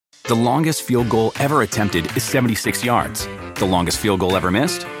The longest field goal ever attempted is 76 yards. The longest field goal ever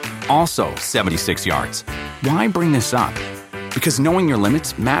missed? Also 76 yards. Why bring this up? Because knowing your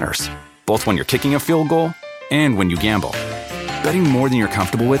limits matters, both when you're kicking a field goal and when you gamble. Betting more than you're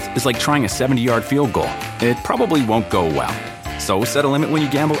comfortable with is like trying a 70-yard field goal. It probably won't go well. So set a limit when you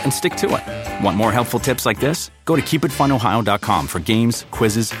gamble and stick to it. Want more helpful tips like this? Go to keepitfunohio.com for games,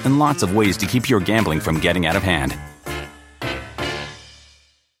 quizzes, and lots of ways to keep your gambling from getting out of hand.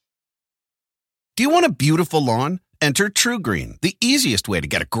 Do you want a beautiful lawn? Enter TruGreen, the easiest way to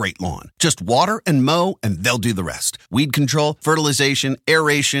get a great lawn. Just water and mow, and they'll do the rest. Weed control, fertilization,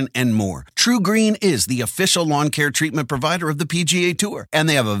 aeration, and more. TruGreen is the official lawn care treatment provider of the PGA Tour, and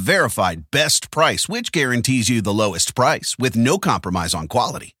they have a verified best price, which guarantees you the lowest price with no compromise on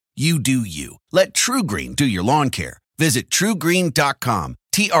quality. You do you. Let TruGreen do your lawn care. Visit TruGreen.com,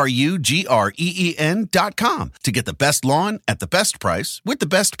 TruGreen.com, to get the best lawn at the best price with the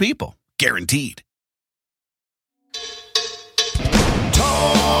best people. Guaranteed.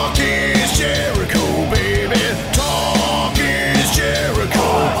 Talk is Jericho, baby. Talk is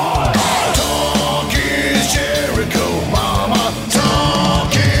Jericho. Talk is Jericho, mama.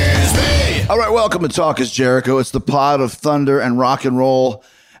 Talk is me. All right, welcome to Talk is Jericho. It's the pod of thunder and rock and roll.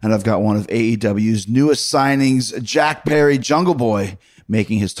 And I've got one of AEW's newest signings, Jack Perry, Jungle Boy,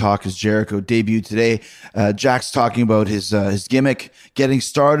 making his Talk is Jericho debut today. Jack's talking about his gimmick, getting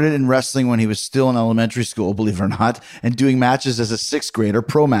started in wrestling when he was still in elementary school, believe it or not, and doing matches as a sixth grader,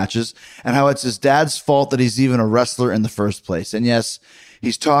 pro matches, and how it's his dad's fault that he's even a wrestler in the first place. And yes,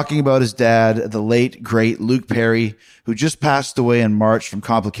 he's talking about his dad, the late, great Luke Perry, who just passed away in March from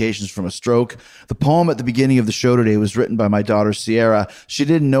complications from a stroke. The poem at the beginning of the show today was written by my daughter, Sierra. She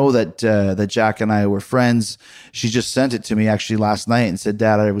didn't know that Jack and I were friends. She just sent it to me actually last night and said,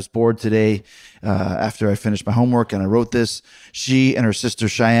 Dad, I was bored today after I finished my homework and I wrote this. She and her sister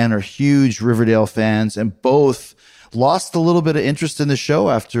Cheyenne are huge Riverdale fans and both lost a little bit of interest in the show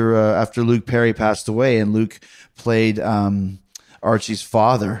after Luke Perry passed away, and Luke played Archie's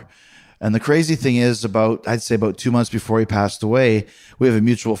father. And the crazy thing is, I'd say about 2 months before he passed away, we have a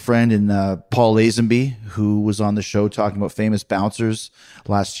mutual friend in Paul Lazenby, who was on the show talking about famous bouncers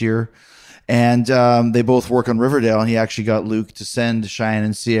last year. And they both work on Riverdale, and he actually got Luke to send Cheyenne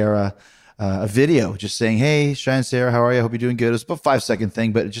and Sierra a video just saying, hey, Cheyenne and Sierra, how are you? I hope you're doing good. It was about a 5-second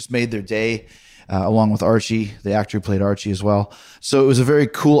thing, but it just made their day, along with Archie, the actor who played Archie as well. So it was a very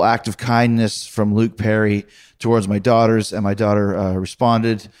cool act of kindness from Luke Perry towards my daughters, and my daughter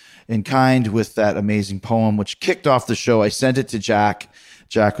responded in kind with that amazing poem, which kicked off the show. I sent it to Jack.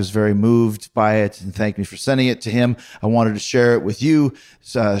 Jack was very moved by it and thanked me for sending it to him. I wanted to share it with you.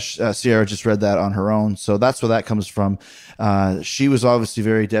 Sierra just read that on her own. So that's where that comes from. She was obviously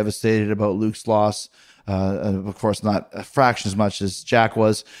very devastated about Luke's loss. Of course, not a fraction as much as Jack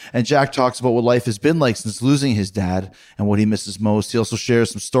was. And Jack talks about what life has been like since losing his dad and what he misses most. He also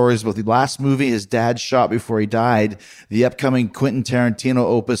shares some stories about the last movie his dad shot before he died, the upcoming Quentin Tarantino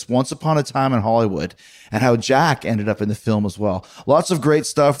opus, Once Upon a Time in Hollywood, and how Jack ended up in the film as well. Lots of great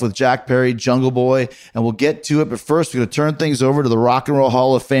stuff with Jack Perry, Jungle Boy, and we'll get to it. But first, we're going to turn things over to the Rock and Roll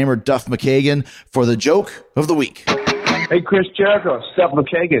Hall of Famer, Duff McKagan, for the joke of the week. Hey, Chris Jericho, Duff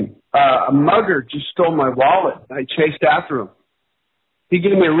McKagan. A mugger just stole my wallet. I chased after him. He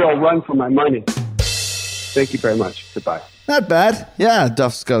gave me a real run for my money. Thank you very much. Goodbye. Not bad. Yeah,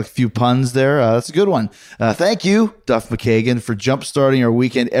 Duff's got a few puns there. That's a good one. Thank you, Duff McKagan, for jump-starting our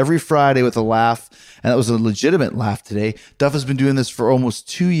weekend every Friday with a laugh. And that was a legitimate laugh today. Duff has been doing this for almost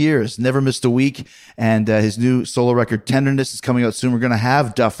 2 years, never missed a week. And his new solo record, Tenderness, is coming out soon. We're going to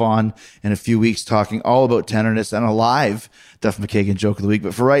have Duff on in a few weeks talking all about tenderness and a live Duff McKagan joke of the week.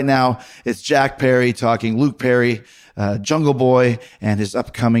 But for right now, it's Jack Perry talking Luke Perry, Jungle Boy, and his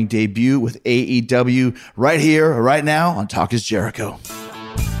upcoming debut with AEW right here, right now on Talk is Jericho.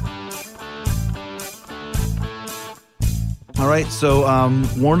 All right, so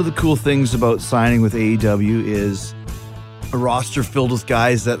one of the cool things about signing with AEW is a roster filled with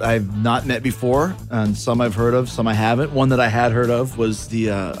guys that I've not met before, and some I've heard of, some I haven't. One that I had heard of was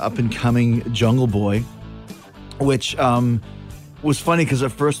the up-and-coming Jungle Boy, which was funny because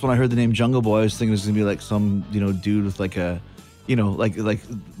at first when I heard the name Jungle Boy, I was thinking it was going to be like some, dude with like a, like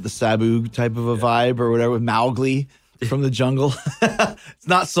the Sabu type of a vibe or whatever, with Mowgli from the jungle. It's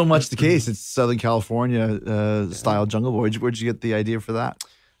not so much the case. It's Southern California style Jungle Boy. Where'd you get the idea for that?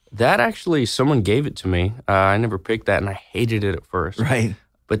 That actually, someone gave it to me. I never picked that, and I hated it at first. Right.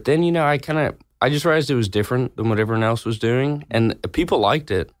 But then, I just realized it was different than what everyone else was doing, and people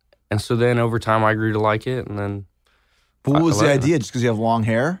liked it. And so then over time, I grew to like it, and then... But what was the idea? Just because you have long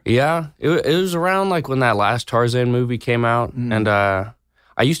hair? Yeah. It was around like when that last Tarzan movie came out, and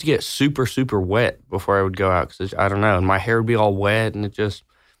I used to get super, super wet before I would go out because I don't know, and my hair would be all wet, and it just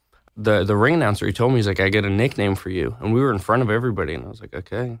the ring announcer, he told me, he's like, I get a nickname for you, and we were in front of everybody, and I was like,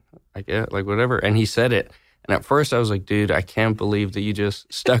 okay, I get like whatever, and he said it, and at first I was like, dude, I can't believe that you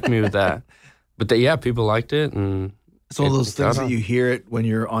just stuck me with that, but people liked it, and it's one of those things that you hear it when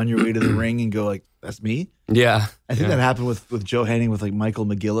you're on your way to the ring and go like, that's me. Yeah, I think that happened with Joe Henning with like Michael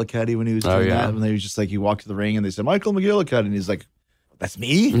McGillicuddy when he was doing that, when they was just like, he walked to the ring and they said Michael McGillicuddy, and he's like, that's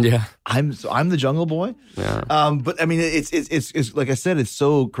me. Yeah, I'm the Jungle Boy. Yeah. But I mean, it's like I said, it's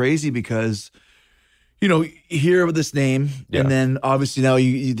so crazy because, you know, you hear this name, and then obviously now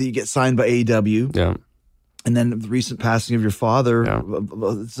you get signed by AEW. Yeah. And then the recent passing of your father,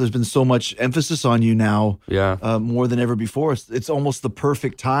 there's been so much emphasis on you now, more than ever before. It's almost the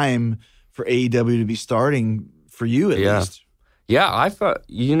perfect time for AEW to be starting for you, at least. Yeah, I thought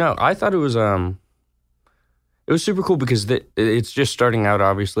it was super cool because it's just starting out,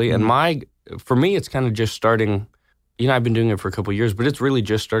 obviously. And for me, it's kind of just starting. You know, I've been doing it for a couple of years, but it's really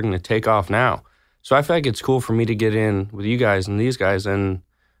just starting to take off now. So I feel like it's cool for me to get in with you guys and these guys and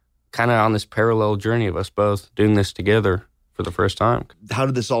kind of on this parallel journey of us both doing this together for the first time. How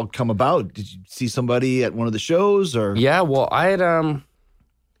did this all come about? Did you see somebody at one of the shows, or? Yeah, well, I had,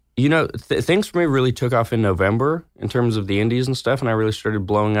 things for me really took off in November in terms of the indies and stuff, and I really started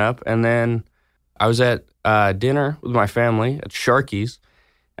blowing up. And then I was at dinner with my family at Sharky's,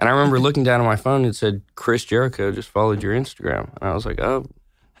 and I remember looking down at my phone and it said, Chris Jericho just followed your Instagram. And I was like, oh,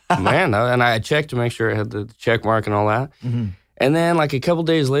 man. And I checked to make sure I had the check mark and all that. Mm-hmm. And then like a couple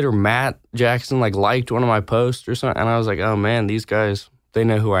days later, Matt Jackson like liked one of my posts or something. And I was like, oh, man, these guys, they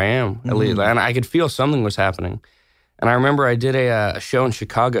know who I am. At least. And I could feel something was happening. And I remember I did a show in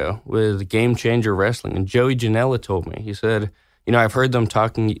Chicago with Game Changer Wrestling. And Joey Janela told me, he said, you know, I've heard them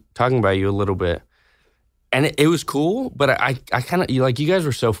talking about you a little bit. And it was cool, but I kind of, like, you guys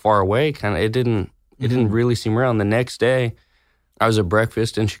were so far away, kind of, it didn't really seem real. And the next day, I was at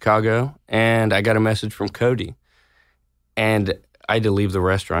breakfast in Chicago, and I got a message from Cody. And I had to leave the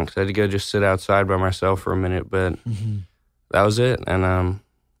restaurant because I had to go just sit outside by myself for a minute, but that was it. And,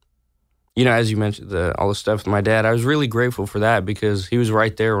 you know, as you mentioned, all the stuff with my dad, I was really grateful for that because he was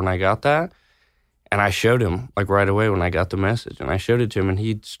right there when I got that. And I showed him, like, right away when I got the message. And I showed it to him, and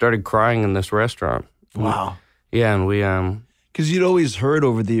he started crying in this restaurant. Wow. Yeah, and we... Because you'd always heard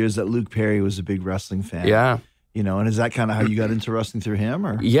over the years that Luke Perry was a big wrestling fan. Yeah. You know, and is that kind of how you got into wrestling through him?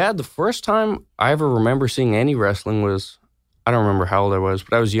 Or? Yeah, the first time I ever remember seeing any wrestling was... I don't remember how old I was,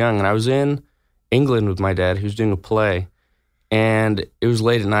 but I was young, and I was in England with my dad, who was doing a play. And it was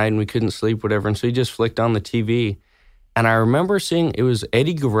late at night, and we couldn't sleep, whatever, and so he just flicked on the TV. And I remember seeing... It was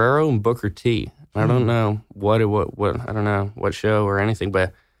Eddie Guerrero and Booker T. I don't know what I don't know what show or anything,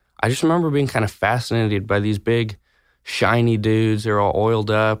 but... I just remember being kind of fascinated by these big, shiny dudes. They're all oiled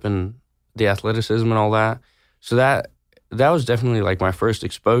up and the athleticism and all that. So that was definitely like my first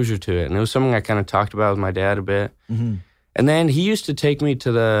exposure to it. And it was something I kind of talked about with my dad a bit. Mm-hmm. And then he used to take me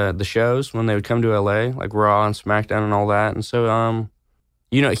to the shows when they would come to LA, like Raw and SmackDown and all that. And so,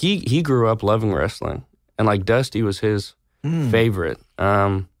 you know, he grew up loving wrestling. And like Dusty was his favorite.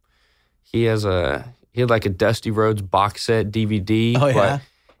 He had like a Dusty Rhodes box set DVD. Oh, yeah?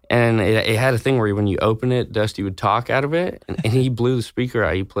 And it had a thing where when you open it, Dusty would talk out of it, and he blew the speaker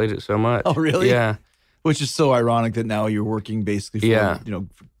out. He played it so much. Oh, really? Yeah. Which is so ironic that now you're working basically for,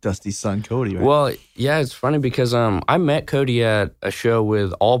 for Dusty's son, Cody, right? Well, yeah, it's funny because I met Cody at a show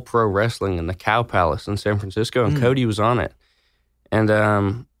with All Pro Wrestling in the Cow Palace in San Francisco, and Cody was on it. And,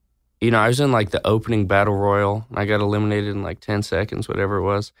 you know, I was in like the opening battle royal. I got eliminated in like 10 seconds, whatever it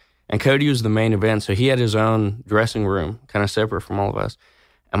was. And Cody was the main event, so he had his own dressing room, kind of separate from all of us.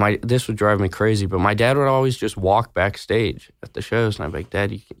 And this would drive me crazy, but my dad would always just walk backstage at the shows, and I'd be like,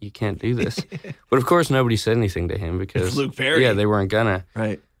 Dad, you can't do this. But of course, nobody said anything to him because it's Luke Perry. Yeah, they weren't gonna.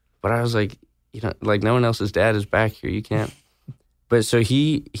 Right. But I was like, you know, like no one else's dad is back here. You can't. But so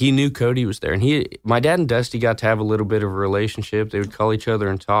he knew Cody was there, and my dad and Dusty got to have a little bit of a relationship. They would call each other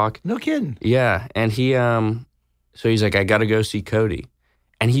and talk. No kidding. Yeah, and so he's like, I got to go see Cody.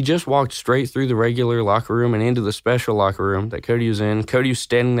 And he just walked straight through the regular locker room and into the special locker room that Cody was in. Cody was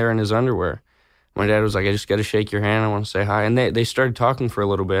standing there in his underwear. My dad was like, I just got to shake your hand. I want to say hi. And they started talking for a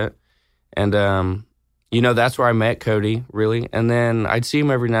little bit. And, you know, that's where I met Cody, really. And then I'd see him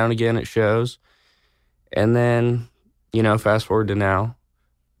every now and again at shows. And then, you know, fast forward to now.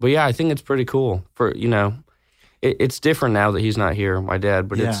 But, yeah, I think it's pretty cool. For you know, it's different now that he's not here, my dad.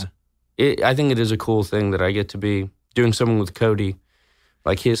 But I think it is a cool thing that I get to be doing something with Cody.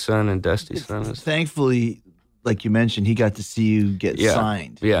 Like his son and Dusty's son. Thankfully, like you mentioned, he got to see you get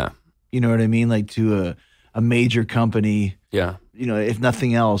signed. Yeah. You know what I mean? Like to a major company. Yeah. if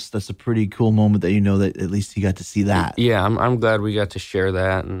nothing else, that's a pretty cool moment that that at least he got to see that. Yeah, I'm glad we got to share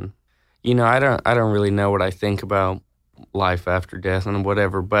that. And, I don't really know what I think about life after death and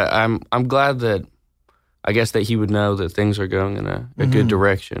whatever, but I'm glad that, I guess that he would know that things are going in a good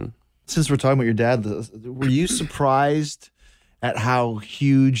direction. Since we're talking about your dad, were you surprised at how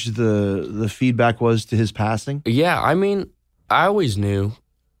huge the feedback was to his passing? Yeah, I mean, I always knew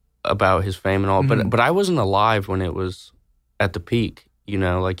about his fame and all, but I wasn't alive when it was at the peak.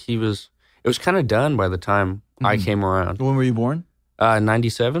 Like it was kind of done by the time I came around. When were you born?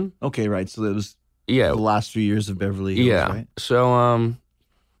 97. Okay, right. So it was the last few years of Beverly Hills, yeah. Right? So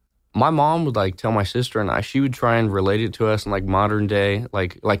my mom would like tell my sister and I, she would try and relate it to us in like modern day,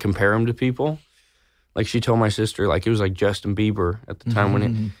 like compare him to people. Like she told my sister, like it was like Justin Bieber at the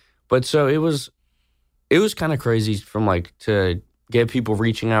time but so it was kind of crazy from like to get people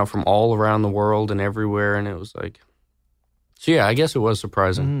reaching out from all around the world and everywhere. And it was like, so yeah, I guess it was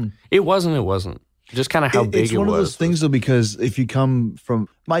surprising. It wasn't. Just kind of how big it was. It's one of those things though, because if you come from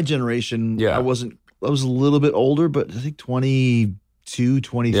my generation, I was a little bit older, but I think 22,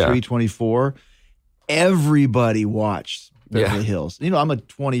 23, 24, everybody watched Beverly Hills. I'm a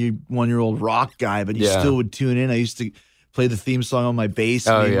 21-year-old rock guy, but you still would tune in. I used to play the theme song on my bass.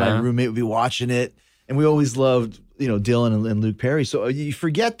 And my roommate would be watching it. And we always loved, Dylan and Luke Perry. So you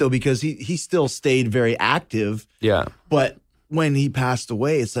forget, though, because he still stayed very active. Yeah. But when he passed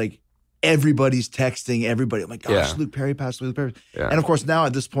away, it's like everybody's texting everybody. Oh, my gosh, Luke Perry passed away. Luke Perry. Yeah. And, of course, now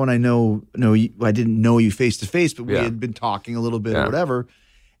at this point, I didn't know you face-to-face, but we had been talking a little bit or whatever.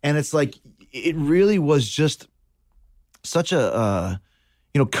 And it's like it really was just such a,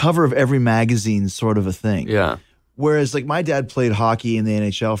 cover of every magazine sort of a thing. Yeah. Whereas, like, my dad played hockey in the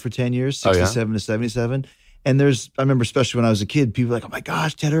NHL for 10 years, 67 to 77. And I remember, especially when I was a kid, people were like, oh, my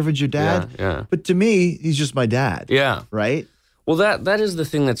gosh, Ted Irvin's your dad? Yeah. But to me, he's just my dad. Yeah. Right? Well, that is the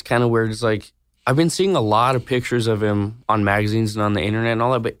thing that's kind of weird. It's like, I've been seeing a lot of pictures of him on magazines and on the internet and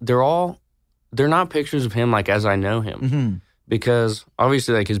all that, but they're not pictures of him like as I know him. Because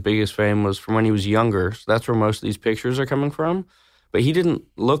obviously, like, his biggest fame was from when he was younger. So that's where most of these pictures are coming from. But he didn't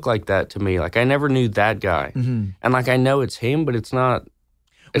look like that to me. Like, I never knew that guy. And, like, I know it's him, but it's not.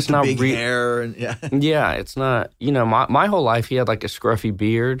 It's not big hair and yeah, it's not. My whole life he had like a scruffy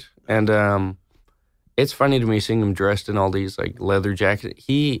beard, and it's funny to me seeing him dressed in all these like leather jackets.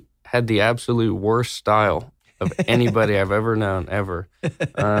 He had the absolute worst style of anybody I've ever known ever.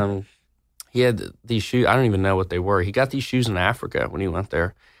 He had these shoes. I don't even know what they were. He got these shoes in Africa when he went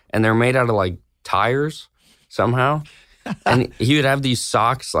there, and they're made out of like tires somehow. And he would have these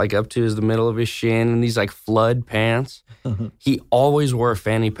socks like up to the middle of his shin and these like flood pants. He always wore a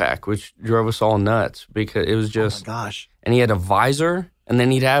fanny pack, which drove us all nuts because it was just, oh my gosh. And he had a visor, and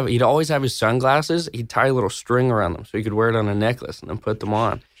then he'd always have his sunglasses. He'd tie a little string around them so he could wear it on a necklace and then put them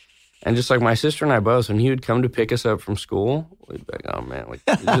on. And just like my sister and I both, when he would come to pick us up from school, we'd be like, oh man,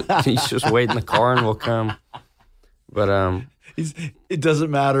 like he's just wait in the car and we'll come. But it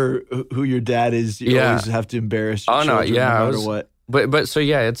doesn't matter who your dad is. You always have to embarrass your children no matter what. But so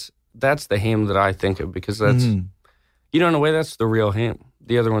yeah, that's the him that I think of because that's in a way that's the real him.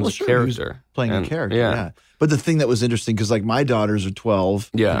 The other one's a character. Playing a character, yeah. But the thing that was interesting, because like my daughters are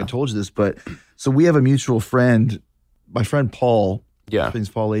 12. Yeah. I told you this, but so we have a mutual friend, my friend Paul. Yeah. His name's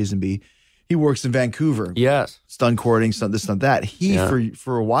Paul Lazenby. He works in Vancouver. Yes. Stunt courting, stunt this, stunt that. He,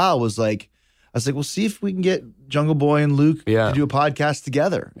 for a while, was like, I was like, well, see if we can get Jungle Boy and Luke to do a podcast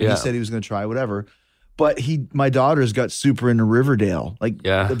together. And he said he was going to try, whatever. But my daughters got super into Riverdale, like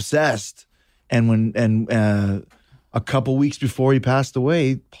obsessed. And a couple weeks before he passed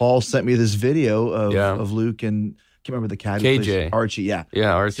away, Paul sent me this video of Luke and I can't remember the caveat. KJ. Archie,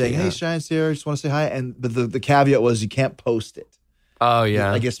 Yeah, Archie. Saying, hey, Shine's here, I just want to say hi. And the caveat was you can't post it. Oh,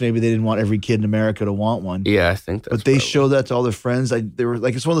 yeah. I guess maybe they didn't want every kid in America to want one. Yeah, I think that's But they showed that to all their friends. They were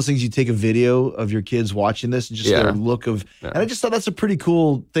like, it's one of those things you take a video of your kids watching this and just their look of, and I just thought that's a pretty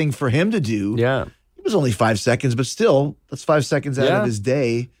cool thing for him to do. Yeah. It was only 5 seconds, but still, that's 5 seconds out of his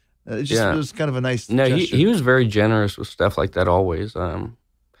day. It was kind of a nice gesture. He was very generous with stuff like that always.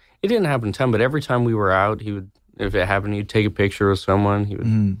 It didn't happen a ton, but every time we were out, he would, if it happened, he'd take a picture with someone. He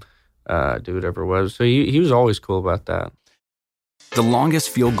would do whatever it was. So he was always cool about that. The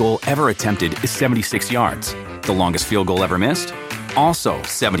longest field goal ever attempted is 76 yards. The longest field goal ever missed? Also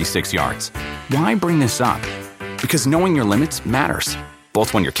 76 yards. Why bring this up? Because knowing your limits matters,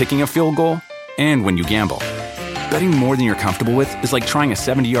 both when you're kicking a field goal and when you gamble. Betting more than you're comfortable with is like trying a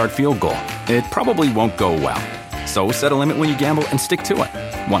 70-yard field goal. It probably won't go well. So set a limit when you gamble and stick to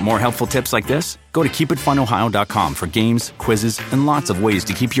it. Want more helpful tips like this? Go to keepitfunohio.com for games, quizzes, and lots of ways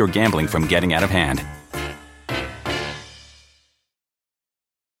to keep your gambling from getting out of hand.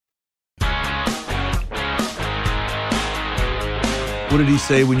 What did he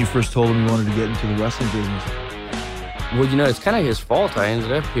say when you first told him you wanted to get into the wrestling business? Well, it's kind of his fault I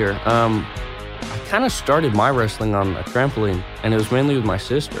ended up here. I kind of started my wrestling on a trampoline, and it was mainly with my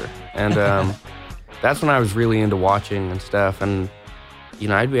sister. And that's when I was really into watching and stuff. And,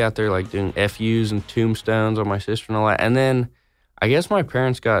 I'd be out there like doing FUs and tombstones on my sister and all that. And then I guess my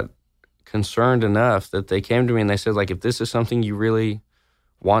parents got concerned enough that they came to me and they said, like, if this is something you really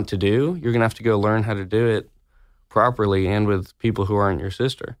want to do, you're going to have to go learn how to do it properly and with people who aren't your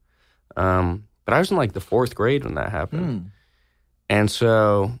sister. But I was in like the 4th grade when that happened. And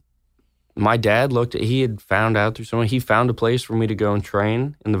so my dad he had found out through someone, he found a place for me to go and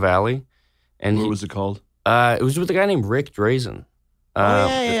train in the Valley. And What was it called? It was with a guy named Rick Drazen.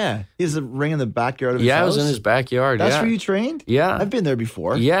 Yeah. He has a ring in the backyard of his house? Yeah, I was in his backyard. That's where you trained? Yeah. I've been there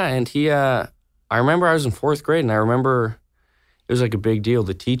before. Yeah, and I remember I was in 4th grade, and I remember it was like a big deal.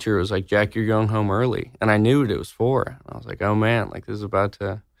 The teacher was like, Jack, you're going home early. And I knew what it was for. And I was like, oh man, like this is about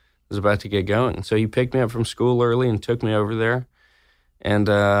to get going. And so he picked me up from school early and took me over there. And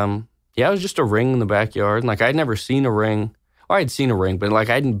it was just a ring in the backyard. And like I'd never seen a ring. Well, I'd seen a ring, but like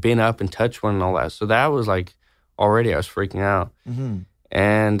I hadn't been up and touched one and all that. So that was like already I was freaking out. Mm-hmm.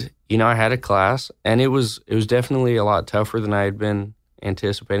 And, I had a class, and it was definitely a lot tougher than I had been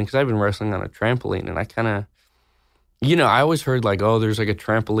anticipating because I'd been wrestling on a trampoline, and I kind of, I always heard like, oh, there's like a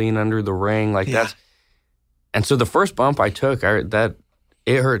trampoline under the ring, like that's. And so the first bump I took,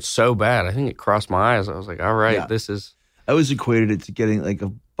 it hurt so bad. I think it crossed my eyes. I was like, all right, this is. I always equated it to getting like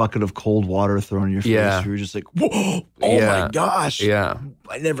a bucket of cold water thrown in your face. Yeah. You were just like, whoa, my gosh. Yeah.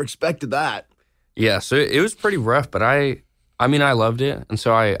 I never expected that. Yeah, so it was pretty rough, but I loved it, and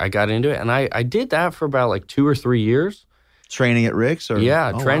so I got into it, and I did that for about like 2 or 3 years. Training at Rick's?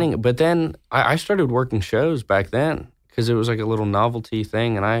 Training. Wow. But then I started working shows back then because it was like a little novelty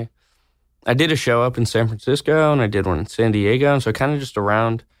thing, and I did a show up in San Francisco, and I did one in San Diego, and so kind of just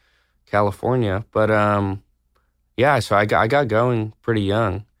around California. But so I got going pretty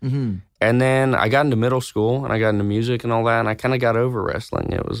young. Mm-hmm. And then I got into middle school, and I got into music and all that, and I kind of got over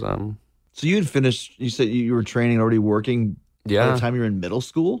wrestling. It was... So you had finished, you said you were training, already working by the time you were in middle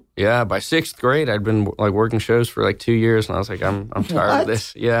school? Yeah, by 6th grade, I'd been like working shows for like 2 years, and I was like, I'm tired of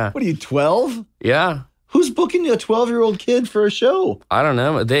this. Yeah. What are you, 12? Yeah. Who's booking a 12-year-old kid for a show? I don't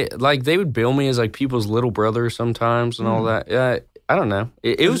know. They would bill me as like people's little brother sometimes and all that. Yeah, I don't know.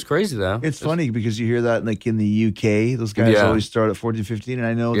 It was crazy though. It's funny because you hear that like in the UK, those guys always start at 14, 15, and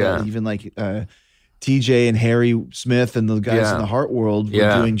I know that even like TJ and Harry Smith and the guys in the Heart World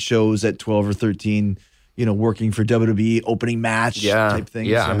were doing shows at 12 or 13, working for WWE opening match type things.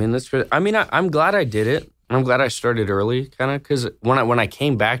 Yeah, so. I mean, that's. I mean, I'm glad I did it. I'm glad I started early, kind of, because when I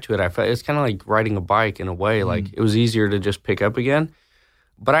came back to it, I felt it's kind of like riding a bike in a way. Like it was easier to just pick up again.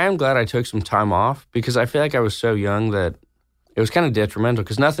 But I am glad I took some time off because I feel like I was so young that it was kind of detrimental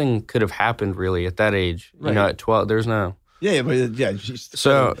because nothing could have happened really at that age. Right. At 12, there's no.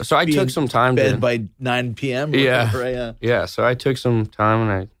 So I took some time bed by 9 p.m. Yeah. So I took some time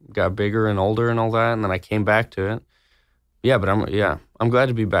and I got bigger and older and all that, and then I came back to it. Yeah, but I'm glad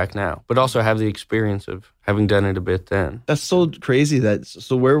to be back now, but also have the experience of having done it a bit then. That's so crazy.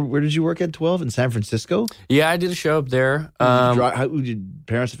 So where did you work at 12 in San Francisco? Yeah, I did a show up there. Did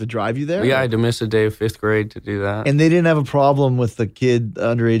parents have to drive you there? Yeah, I had to miss a day of 5th grade to do that. And they didn't have a problem with the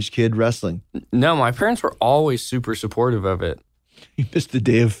underage kid wrestling? No, my parents were always super supportive of it. You missed the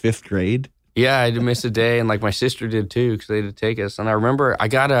day of 5th grade? Yeah, I had to miss a day, and like my sister did too, because they had to take us. And I remember I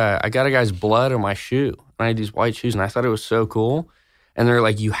got a guy's blood on my shoe, and I had these white shoes, and I thought it was so cool. And they're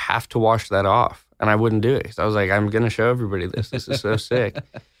like, "You have to wash that off," and I wouldn't do it because I was like, "I'm gonna show everybody this. This is so sick."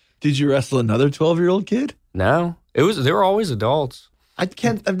 Did you wrestle another 12-year-old kid? No, they were always adults.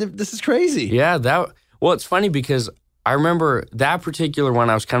 This is crazy. Yeah, well, it's funny because I remember that particular one.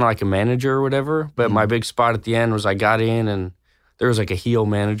 I was kind of like a manager or whatever, but my big spot at the end was I got in and there was like a heel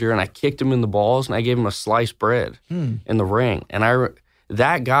manager, and I kicked him in the balls, and I gave him a sliced bread in the ring. And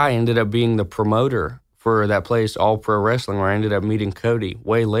that guy ended up being the promoter for that place, All Pro Wrestling, where I ended up meeting Cody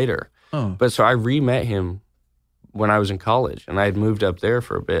way later. Oh. But so I re-met him when I was in college, and I had moved up there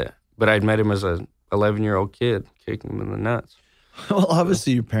for a bit. But I'd met him as a 11-year-old kid, kicking him in the nuts. Well,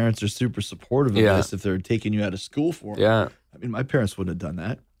 obviously your parents are super supportive of this if they're taking you out of school for them. Yeah. I mean, my parents wouldn't have done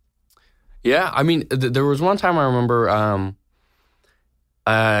that. Yeah, I mean, there was one time I remember...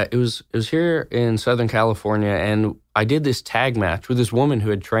 it was here in Southern California, and I did this tag match with this woman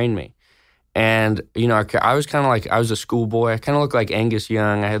who had trained me. And, I was kind of like, I was a schoolboy. I kind of looked like Angus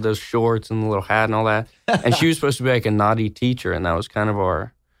Young. I had those shorts and the little hat and all that. And she was supposed to be like a naughty teacher, and that was kind of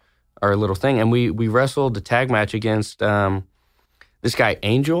our little thing. And we wrestled the tag match against this guy,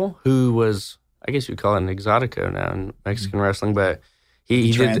 Angel, who was, I guess you'd call it an exotico now in Mexican wrestling, but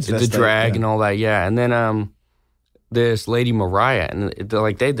He did the transvestite, drag yeah. and all that, yeah. And then this lady Mariah, and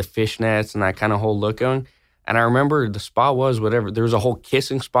they had the fishnets and that kind of whole look going. And I remember the spot was whatever. There was a whole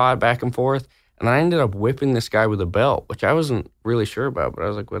kissing spot back and forth, and I ended up whipping this guy with a belt, which I wasn't really sure about. But I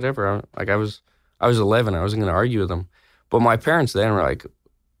was like, whatever. I was 11. I wasn't going to argue with him. But my parents then were like,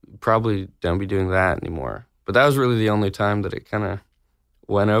 probably don't be doing that anymore. But that was really the only time that it kind of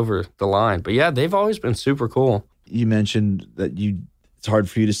went over the line. But yeah, they've always been super cool. You mentioned that it's hard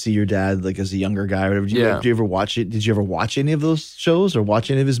for you to see your dad like as a younger guy or whatever. Do you ever watch it? Did you ever watch any of those shows or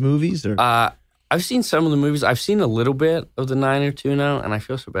watch any of his movies? Or I've seen some of the movies. I've seen a little bit of the 90210, and I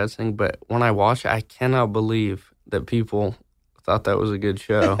feel so bad saying, but when I watch it, I cannot believe that people thought that was a good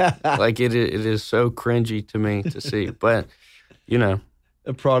show. Like it is so cringy to me to see. But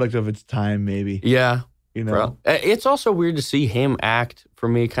a product of its time, maybe. Yeah. Bro. It's also weird to see him act for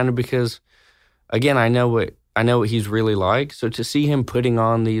me, kind of because, again, I know what he's really like. So to see him putting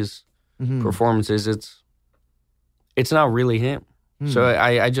on these performances, it's not really him. So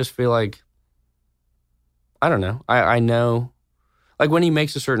I just feel like, I don't know. I know, like when he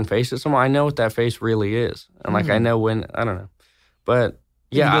makes a certain face at someone, I know what that face really is, and like I know when, I don't know, but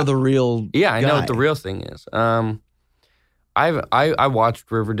yeah, you know the real. Yeah, I know guy. what the real thing is. I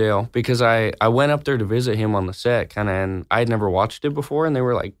watched Riverdale because I went up there to visit him on the set, kind of, and I had never watched it before, and they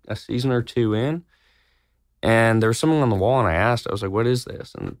were like a season or two in, and there was something on the wall, and I asked, I was like, "What is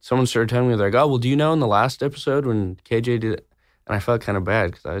this?" And someone started telling me, they're like, "Oh, well, do you know in the last episode when KJ did it?" And I felt kind of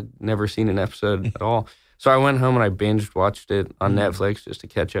bad because I'd never seen an episode at all. So I went home and I binged watched it on Netflix just to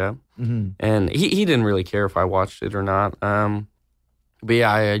catch up. And he didn't really care if I watched it or not. But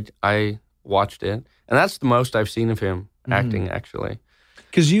yeah, I watched it, and that's the most I've seen of him acting, actually.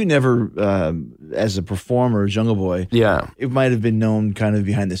 Because you never, as a performer, Jungle Boy, it might have been known kind of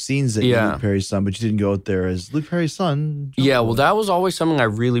behind the scenes that you're Luke Perry's son, but you didn't go out there as Luke Perry's son. Jungle Boy. That was always something I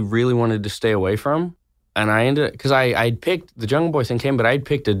really, really wanted to stay away from. And I ended, because I'd picked, the Jungle Boy thing came, but I'd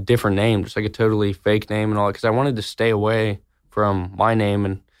picked a different name, just like a totally fake name and all that, because I wanted to stay away from my name.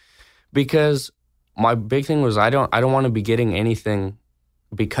 And because my big thing was I don't want to be getting anything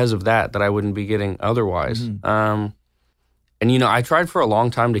because of that I wouldn't be getting otherwise. And, I tried for a long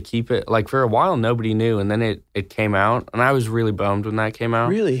time to keep it, like for a while nobody knew, and then it came out, and I was really bummed when that came out.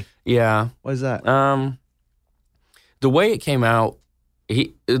 Really? Yeah. Why is that? The way it came out,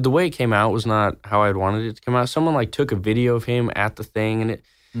 was not how I'd wanted it to come out. Someone like took a video of him at the thing, and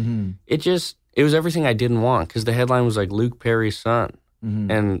it was everything I didn't want, because the headline was like Luke Perry's son.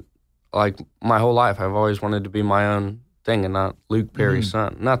 And like my whole life, I've always wanted to be my own thing and not Luke Perry's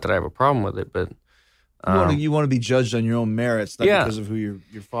son. Not that I have a problem with it, but you want to be judged on your own merits, not because of who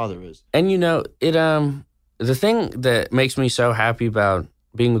your father is. And the thing that makes me so happy about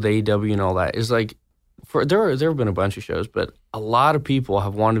being with AEW and all that is like, there have been a bunch of shows, but a lot of people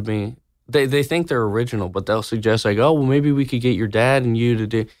have wanted me. They think they're original, but they'll suggest like, oh, well, maybe we could get your dad and you to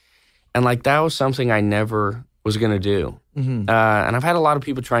do, and like that was something I never was gonna do. And I've had a lot of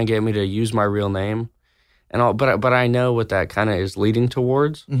people try and get me to use my real name, and all, but I know what that kind of is leading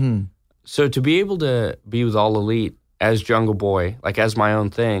towards. So to be able to be with All Elite as Jungle Boy, like as my own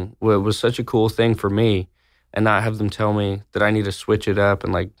thing, was such a cool thing for me, and not have them tell me that I need to switch it up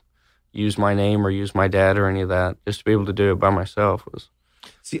and like use my name or use my dad or any of that. Just to be able to do it by myself was.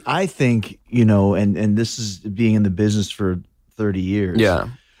 See, I think, and this is being in the business for 30 years. Yeah.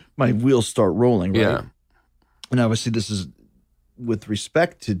 My wheels start rolling, right? Yeah. And obviously this is with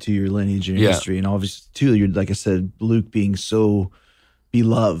respect to your lineage and your history. And obviously, too, you're, like I said, Luke being so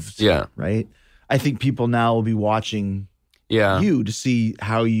beloved. Yeah. Right? I think people now will be watching you to see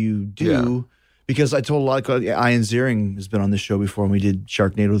how you do. Yeah. Because I told a lot of Ian Ziering has been on this show before, and we did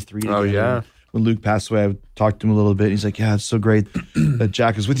Sharknado 3 together. Oh, yeah. When Luke passed away, I talked to him a little bit. He's like, yeah, it's so great that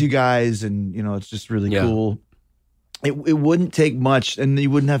Jack is with you guys, and, it's just really cool. It wouldn't take much, and you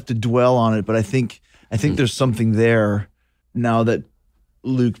wouldn't have to dwell on it, but I think there's something there now that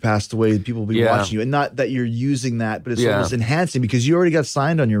Luke passed away. People will be watching you, and not that you're using that, but it's almost enhancing because you already got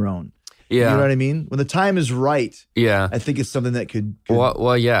signed on your own. Yeah. You know what I mean? When the time is right, I think it's something that could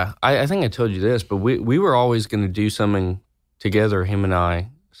Well, yeah. I think I told you this, but we were always going to do something together, him and I.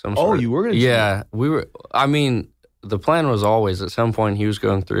 You were going to Yeah. We were. I mean, the plan was always at some point he was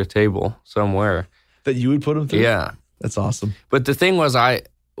going through a table somewhere. That you would put him through? Yeah. That's awesome. But the thing was,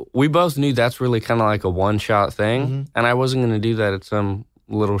 we both knew that's really kind of like a one-shot thing, and I wasn't going to do that at some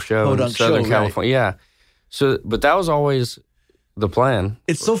little show in Southern California. Right. Yeah. So, but that was always the plan.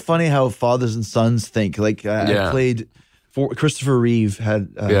 It's so funny how fathers and sons think. Like I played for Christopher Reeve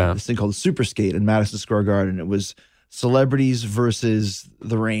had this thing called Super Skate in Madison Square Garden. It was celebrities versus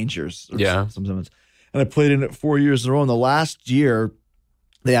the Rangers. Sometimes. And I played in it 4 years in a row. And the last year,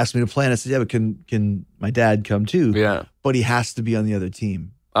 they asked me to play, and I said, yeah, but can my dad come too? Yeah. But he has to be on the other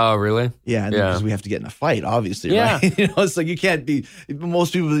team. Oh, really? Yeah, because we have to get in a fight, obviously. Yeah. Right? It's like you can't be.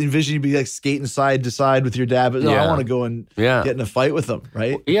 Most people envision you be like skating side to side with your dad, but no, I want to go and get in a fight with him,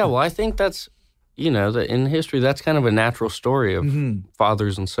 right? Yeah, well, I think that's that in history that's kind of a natural story of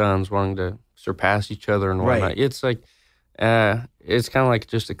fathers and sons wanting to surpass each other and whatnot. Right. It's like it's kind of like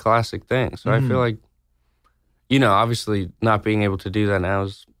just a classic thing. So I feel like obviously not being able to do that now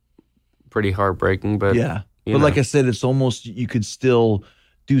is pretty heartbreaking. But but like I said, it's almost you could still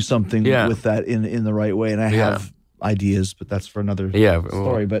do something with that in the right way. And I have ideas, but that's for another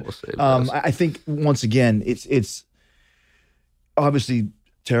story. But I think once again, it's obviously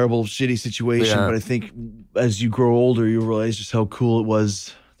terrible, shitty situation. But I think as you grow older, you realize just how cool it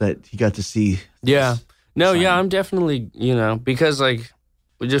was that he got to see. Yeah. No, I'm definitely, because like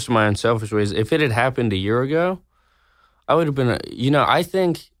just my own selfish ways, if it had happened a year ago, I would have been, I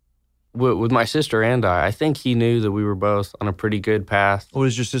think with my sister and I think he knew that we were both on a pretty good path. What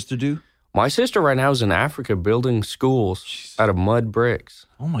does your sister do? My sister right now is in Africa building schools out of mud bricks.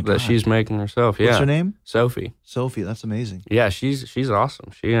 Oh my God. That she's making herself. Yeah. What's her name? Sophie. Sophie, that's amazing. Yeah, she's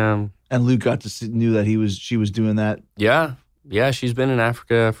awesome. She and Luke got to knew that she was doing that. Yeah. Yeah, she's been in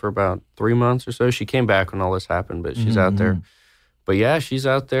Africa for about 3 months or so. She came back when all this happened, but she's out there. But yeah, she's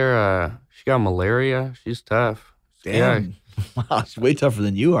out there. She got malaria. She's tough. Damn. Yeah. Wow, she's way tougher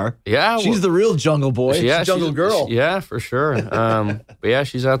than you are. Yeah. She's the real jungle boy. Yeah, she's jungle girl. Yeah, for sure. But yeah,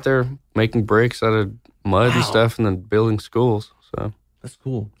 she's out there making bricks out of mud and stuff and then building schools. So that's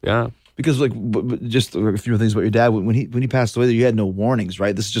cool. Yeah. Because like just a few things about your dad. When he passed away, you had no warnings,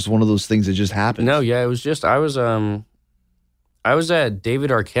 right? This is just one of those things that just happened. No, yeah, it was just I was at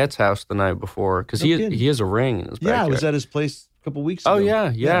David Arquette's house the night before because he has a ring in his backyard. Yeah, I was at his place a couple weeks ago. Oh, yeah.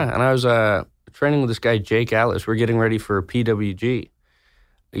 And I was training with this guy, Jake Atlas. We're getting ready for PWG,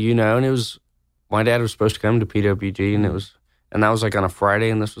 and it was, my dad was supposed to come to PWG, and that was like on a Friday,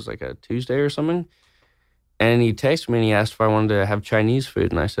 and this was like a Tuesday or something. And he texted me and he asked if I wanted to have Chinese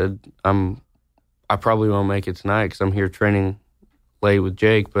food. And I said, I probably won't make it tonight because I'm here training late with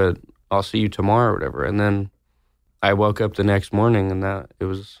Jake, but I'll see you tomorrow or whatever. And then I woke up the next morning and that it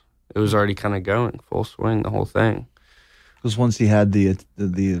was already kind of going full swing, the whole thing. Because once he had the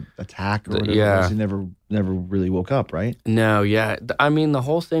attack or whatever, he never really woke up, right? No, yeah. I mean, the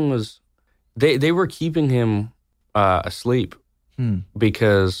whole thing was they were keeping him asleep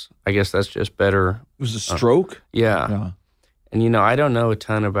because I guess that's just better. It was a stroke? Yeah. And, I don't know a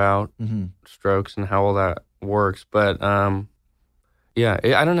ton about strokes and how all that works, but I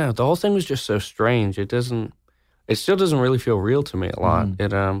don't know. The whole thing was just so strange. It still doesn't really feel real to me a lot.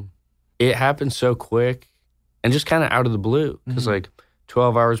 It happened so quick. And just kind of out of the blue, because like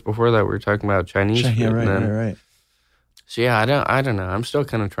 12 hours before that, we were talking about Chinese food. Yeah, right. So yeah, I don't know. I'm still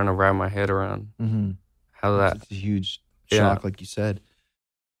kind of trying to wrap my head around how that. It's a huge shock, like you said.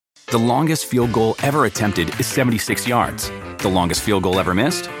 The longest field goal ever attempted is 76 yards. The longest field goal ever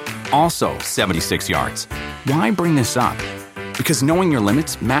missed, also 76 yards. Why bring this up? Because knowing your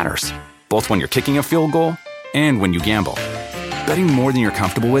limits matters, both when you're kicking a field goal and when you gamble. Betting more than you're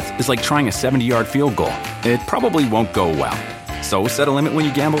comfortable with is like trying a 70-yard field goal. It probably won't go well. So set a limit when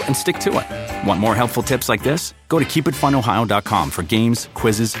you gamble and stick to it. Want more helpful tips like this? Go to keepitfunohio.com for games,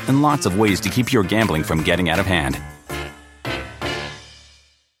 quizzes, and lots of ways to keep your gambling from getting out of hand.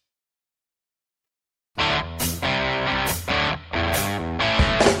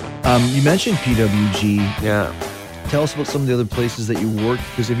 You mentioned PWG. Yeah. Tell us about some of the other places that you worked,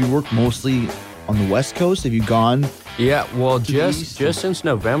 because have you worked mostly on the West Coast? Have you gone? Yeah, well, just since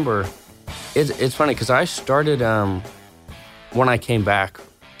November, it's funny because I started when I came back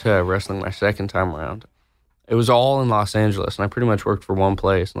to wrestling my second time around. It was all in Los Angeles, and I pretty much worked for one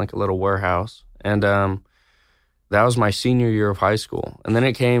place in like a little warehouse. And that was my senior year of high school. And then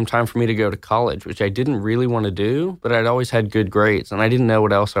it came time for me to go to college, which I didn't really want to do, but I'd always had good grades, and I didn't know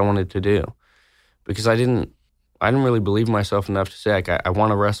what else I wanted to do because I didn't really believe in myself enough to say, like, I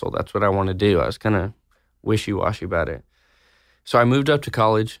want to wrestle. That's what I want to do. I was kind of wishy-washy about it. So I moved up to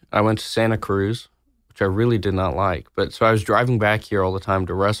college. I went to Santa Cruz, which I really did not like. But so I was driving back here all the time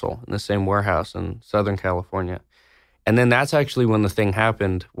to wrestle in the same warehouse in Southern California. And then that's actually when the thing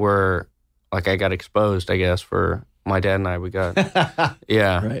happened where, like, I got exposed, I guess, for my dad and I. We got,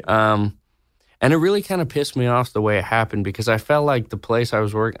 yeah. Right. And it really kind of pissed me off the way it happened because I felt like the place I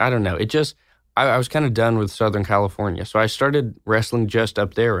was working, I don't know, it just... I was kind of done with Southern California. So I started wrestling just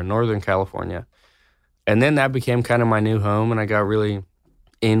up there in Northern California. And then that became kind of my new home, and I got really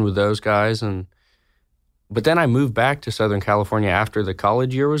in with those guys. But then I moved back to Southern California after the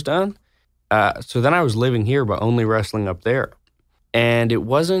college year was done. So then I was living here, but only wrestling up there. And it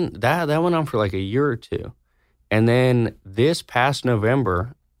wasn't that went on for like a year or two. And then this past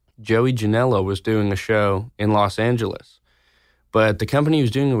November, Joey Janela was doing a show in Los Angeles. But the company he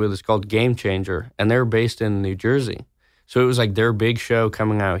was doing it with is called Game Changer, and they're based in New Jersey. So it was like their big show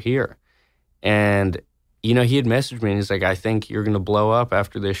coming out here. And, you know, he had messaged me, and he's like, I think you're going to blow up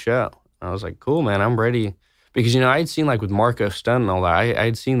after this show. And I was like, cool, man, I'm ready. Because, you know, I had seen, like, with Marco Stunt and all that, I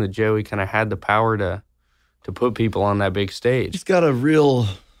had seen that Joey kind of had the power to put people on that big stage. He's got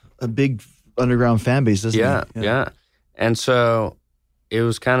a big underground fan base, doesn't he? Yeah. And so it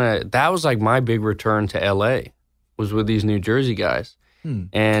was that was like my big return to L.A., was with these New Jersey guys.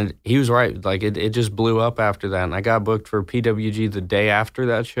 And he was right. Like, it just blew up after that. And I got booked for PWG the day after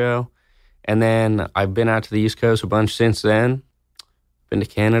that show. And then I've been out to the East Coast a bunch since then. Been to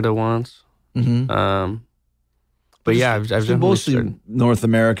Canada once. Mm-hmm. But yeah, I've so mostly North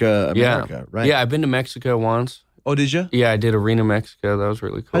America, right? Yeah, I've been to Mexico once. Oh, did you? Yeah, I did Arena Mexico. That was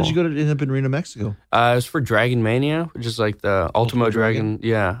really cool. How'd you end up in Arena Mexico? It was for Dragon Mania, which is like the Ultimo Dragon.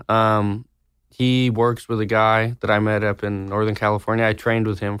 Yeah. He works with a guy that I met up in Northern California. I trained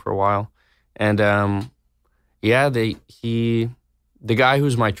with him for a while. And the guy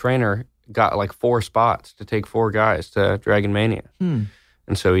who's my trainer got like 4 spots to take 4 guys to Dragon Mania. And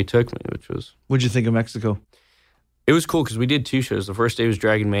so he took me, which was... What'd you think of Mexico? It was cool because we did 2 shows. The first day was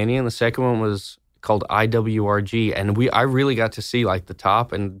Dragon Mania, and the second one was called IWRG. And I really got to see like the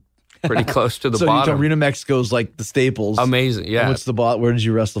top and pretty close to the bottom. So Arena Mexico is like the staples. Amazing, yeah. And what's the bot? Where did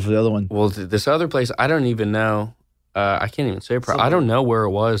you wrestle for the other one? Well, this other place, I don't even know. I can't even say it. I don't know where it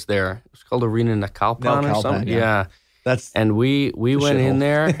was there. It was called Arena Naucalpan or something. Yeah. And we went in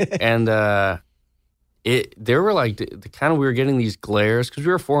there, and there were like the kind of, we were getting these glares because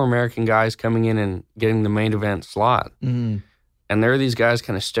we were 4 American guys coming in and getting the main event slot. And there are these guys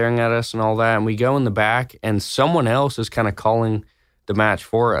kind of staring at us and all that. And we go in the back, and someone else is kind of calling the match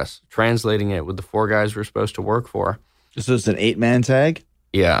for us, translating it with the 4 guys we're supposed to work for. So it's an 8-man tag?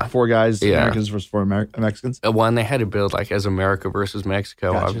 Yeah. 4 guys, Americans versus 4 Mexicans? One, they had to build like as America versus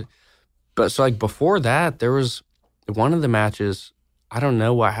Mexico. Gotcha. But so like before that, there was one of the matches, I don't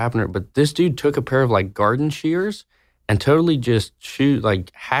know what happened, but this dude took a pair of like garden shears and totally just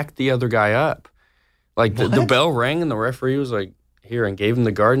hacked the other guy up. Like the bell rang and the referee was like, here, and gave him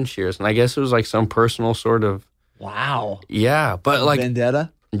the garden shears. And I guess it was like some personal sort of... Wow. Yeah, but like...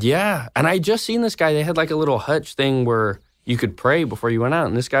 Vendetta? Yeah. And I just seen this guy, they had like a little hutch thing where you could pray before you went out.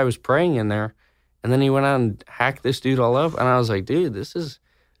 And this guy was praying in there. And then he went out and hacked this dude all up. And I was like, dude, this is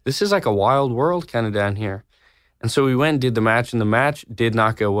like a wild world kind of down here. And so we went and did the match, and the match did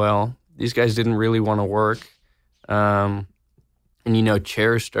not go well. These guys didn't really want to work. And, you know,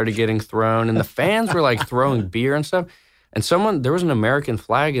 chairs started getting thrown, and the fans were like throwing beer and stuff. And there was an American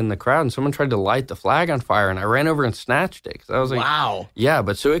flag in the crowd, and someone tried to light the flag on fire, and I ran over and snatched it. 'Cause I was like, wow. Yeah,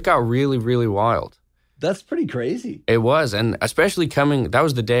 but so it got really, really wild. That's pretty crazy. It was, and especially that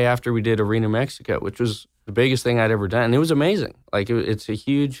was the day after we did Arena Mexico, which was the biggest thing I'd ever done. And it was amazing. Like, it's a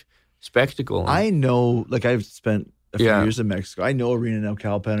huge spectacle. I know, like, I've spent a few years in Mexico. I know Arena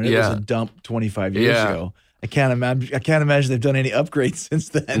Naucalpan, and it was a dump 25 years ago. I can't imagine they've done any upgrades since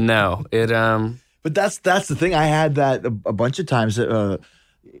then. No, But that's the thing. I had that a bunch of times.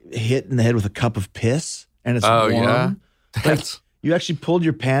 Hit in the head with a cup of piss, and it's warm. Yeah, like, you actually pulled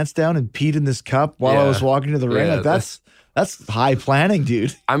your pants down and peed in this cup while I was walking to the ring. Like, that's high planning,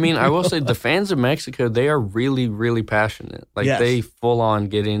 dude. I mean, I will say the fans of Mexico, they are really, really passionate. Like, they full on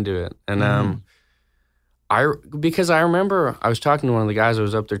get into it. And because I remember I was talking to one of the guys I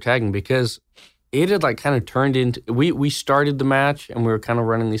was up there tagging, because it had like kind of turned into, we started the match and we were kind of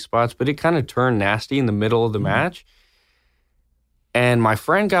running these spots, but it kind of turned nasty in the middle of the match. And my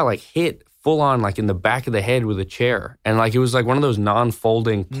friend got like hit full on like in the back of the head with a chair. And like, it was like one of those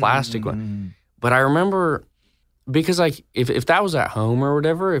non-folding plastic ones. But I remember, because like if that was at home or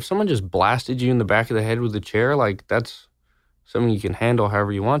whatever, if someone just blasted you in the back of the head with a chair, like that's something you can handle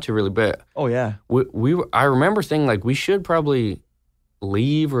however you want to, really. But I remember thinking like we should probably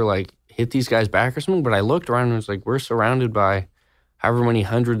leave or like hit these guys back or something. But I looked around and it was like, we're surrounded by however many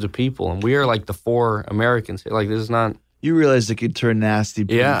hundreds of people, and we are like the 4 Americans. Like, this is not... You realized it could turn nasty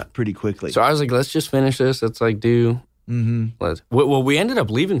pretty quickly. So I was like, let's just finish this. Let's like do... Well, we ended up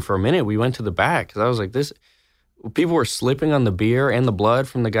leaving for a minute. We went to the back because I was like, this... People were slipping on the beer and the blood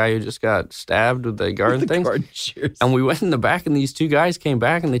from the guy who just got stabbed with the garden things. And we went in the back, and these 2 guys came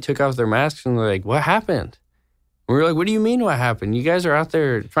back and they took off their masks and they're like, what happened? And we were like, what do you mean what happened? You guys are out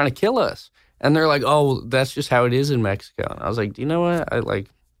there trying to kill us. And they're like, oh, that's just how it is in Mexico. And I was like, do you know what?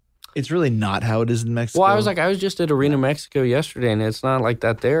 It's really not how it is in Mexico. Well, I was like, I was just at Arena Mexico yesterday, and it's not like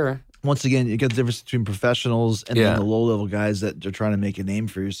that there. once again, you get the difference between professionals and then the low-level guys that are trying to make a name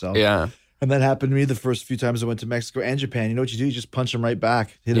for yourself. Yeah. And that happened to me the first few times I went to Mexico and Japan. You know what you do? You just punch them right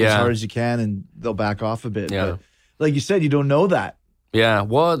back. Hit them as hard as you can, and they'll back off a bit. Yeah. But like you said, you don't know that. Yeah.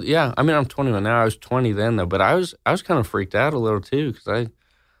 Well, yeah. I mean, I'm 21 now. I was 20 then, though. But I was kind of freaked out a little, too, because I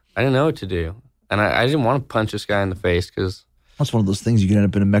didn't know what to do. And I didn't want to punch this guy in the face because... That's one of those things you could end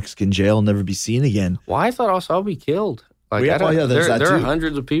up in a Mexican jail and never be seen again. Well, I thought also I'll be killed. Like, there are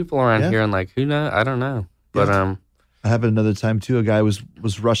hundreds of people around here, and like, who knows? I don't know. But it happened another time too. A guy was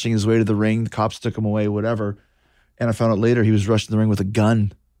rushing his way to the ring. The cops took him away, whatever. And I found out later he was rushing the ring with a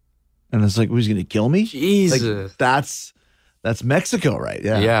gun. And it's like, who's going to kill me? Jesus, like, that's Mexico, right?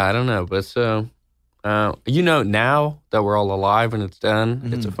 Yeah. Yeah, I don't know, but so now that we're all alive and it's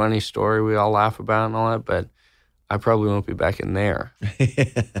done, it's a funny story we all laugh about and all that. But I probably won't be back in there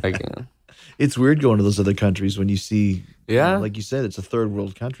again. It's weird going to those other countries when you see, yeah, like you said, it's a third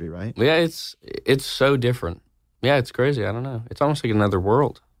world country, right? Yeah, it's so different. Yeah, it's crazy. I don't know. It's almost like another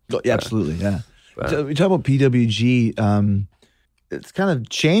world. Yeah, absolutely, yeah. We talk about PWG. It's kind of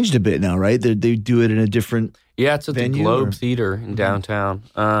changed a bit now, right? They do it in a different it's at venue, the Globe Theater in downtown.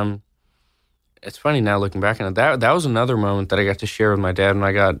 It's funny now looking back on it. That was another moment that I got to share with my dad when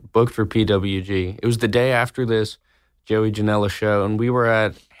I got booked for PWG. It was the day after this Joey Janela show, and we were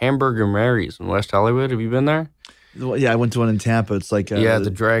at Hamburger Mary's in West Hollywood. Have you been there? Yeah, I went to one in Tampa. It's like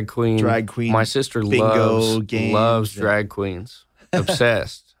the drag queen. My sister loves drag queens.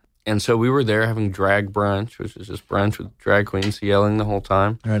 Obsessed. And so we were there having drag brunch, which is just brunch with drag queens yelling the whole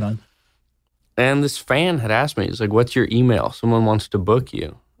time. Right on. And this fan had asked me, he's like, "What's your email? Someone wants to book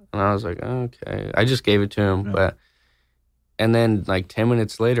you." And I was like, okay. I just gave it to him. Right. And then like 10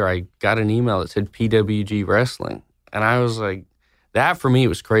 minutes later, I got an email that said PWG Wrestling. And I was like, that for me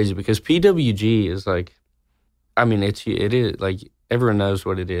was crazy because PWG is like, I mean, it is like, everyone knows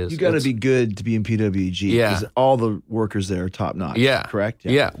what it is. You got to be good to be in PWG. Yeah. Because all the workers there are top notch. Yeah. Correct?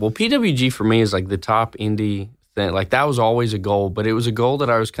 Yeah. Well, PWG for me is like the top indie thing. Like that was always a goal, but it was a goal that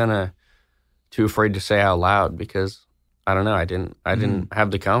I was kind of too afraid to say out loud because I don't know. I didn't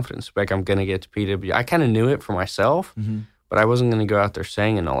have the confidence. Like I'm going to get to PWG. I kind of knew it for myself, but I wasn't going to go out there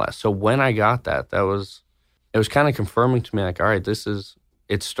saying and all that. So when I got that, it was kind of confirming to me like, all right, it's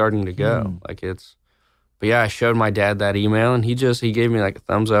starting to go. Like but yeah, I showed my dad that email and he gave me like a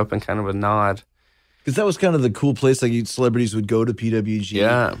thumbs up and kind of a nod. Because that was kind of the cool place. Like celebrities would go to PWG.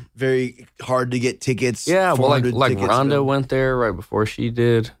 Yeah. Very hard to get tickets. Yeah. Well, like tickets, Rhonda went there right before she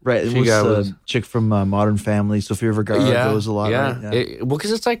did. Right. It was a chick from Modern Family. Sofia Vergara goes a lot. Yeah. Right? Yeah. Well,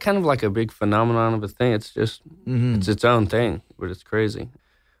 because it's like kind of like a big phenomenon of a thing. It's just, it's its own thing, but it's crazy.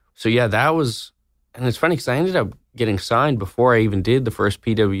 So yeah, that was, and it's funny because I ended up getting signed before I even did the first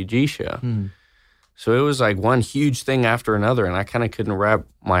PWG show. So it was like one huge thing after another, and I kind of couldn't wrap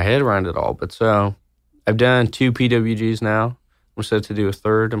my head around it all. But so I've done 2 PWGs now. I'm set to do a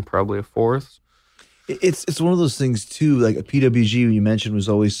third and probably a fourth. It's one of those things too. Like a PWG you mentioned was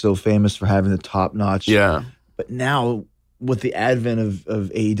always so famous for having the top notch. Yeah. But now with the advent of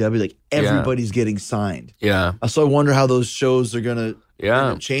AEW, like everybody's getting signed. Yeah. So I wonder how those shows are gonna end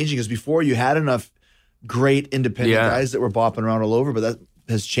up changing because before you had enough great independent guys that were bopping around all over, but that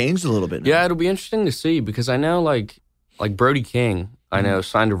has changed a little bit now. Yeah, it'll be interesting to see because I know like Brody King, I know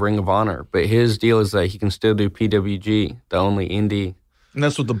signed to Ring of Honor, but his deal is that he can still do PWG, the only indie. And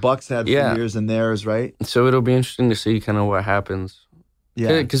that's what the Bucks had for years and theirs, right? So it'll be interesting to see kind of what happens.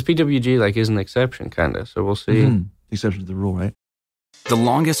 Yeah. Because PWG like is an exception kind of, so we'll see. Exception to the rule, right? The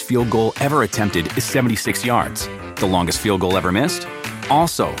longest field goal ever attempted is 76 yards. The longest field goal ever missed?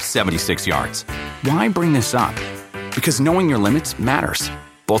 Also 76 yards. Why bring this up? Because knowing your limits matters,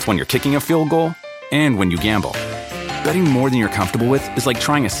 both when you're kicking a field goal and when you gamble. Betting more than you're comfortable with is like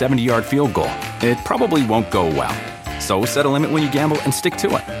trying a 70-yard field goal. It probably won't go well. So set a limit when you gamble and stick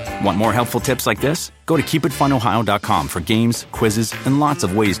to it. Want more helpful tips like this? Go to keepitfunohio.com for games, quizzes, and lots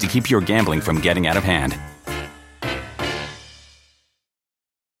of ways to keep your gambling from getting out of hand.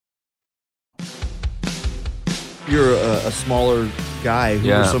 You're a smaller guy. Who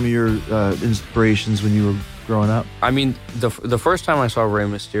were some of your inspirations when you were growing up? I mean, the first time I saw Rey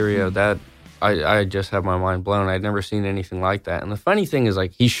Mysterio, that I just had my mind blown. I'd never seen anything like that. And the funny thing is,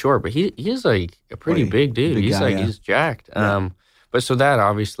 like, he's short, but he's like a pretty big dude. He's jacked. Yeah. But so that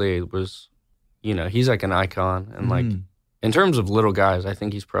obviously was, he's like an icon. And like, in terms of little guys, I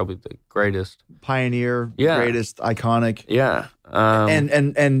think he's probably the greatest. Pioneer, greatest, iconic. Yeah.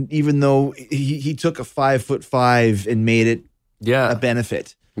 And even though he took a 5'5" and made it a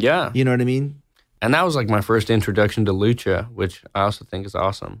benefit. Yeah. You know what I mean? And that was like my first introduction to lucha, which I also think is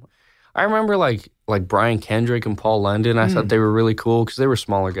awesome. I remember like Brian Kendrick and Paul London. I thought they were really cool because they were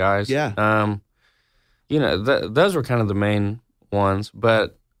smaller guys. Yeah. You know, those were kind of the main ones.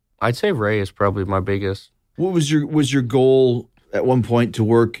 But I'd say Ray is probably my biggest. What was your goal at one point to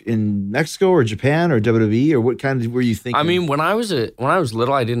work in Mexico or Japan or WWE, or what kind of were you thinking? I mean, when I was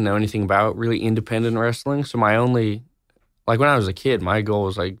little, I didn't know anything about really independent wrestling. So my only, like when I was a kid, my goal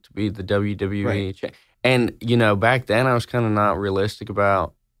was like to be the WWE. Right. And, you know, back then I was kind of not realistic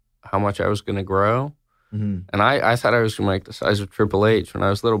about how much I was going to grow. Mm-hmm. And I thought I was going to make the size of Triple H when I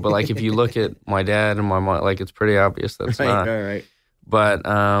was little. But like if you look at my dad and my mom, like it's pretty obvious that's not. Right. But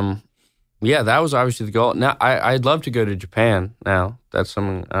yeah, that was obviously the goal. Now I'd love to go to Japan now. That's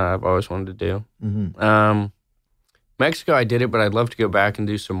something I've always wanted to do. Mm-hmm. Mexico, I did it, but I'd love to go back and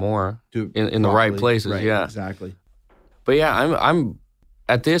do some more in the right places. Right, yeah, exactly. But yeah, I'm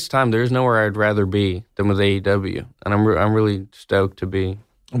at this time. There's nowhere I'd rather be than with AEW, and I'm really stoked to be.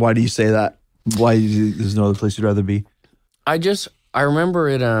 Why do you say that? Why there's no other place you'd rather be? I remember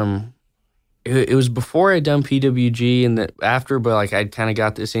it. It was before I'd done PWG and after, but like I'd kind of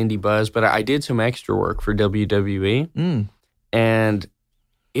got this indie buzz. But I did some extra work for WWE, and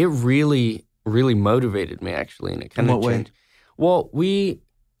it really, really motivated me actually, and it kind of changed. Well,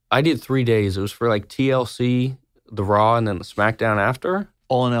 I did 3 days. It was for like TLC, the Raw, and then the SmackDown after.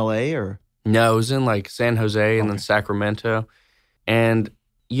 All in LA or? No, it was in like San Jose and then Sacramento. And,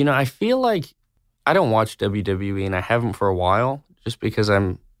 you know, I feel like I don't watch WWE and I haven't for a while just because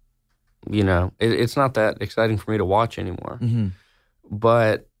I'm, you know, it's not that exciting for me to watch anymore. Mm-hmm.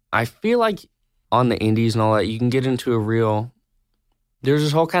 But I feel like on the indies and all that, you can get into there's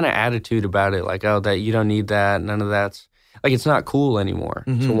this whole kind of attitude about it, like, oh, that you don't need that, none of that's, like, it's not cool anymore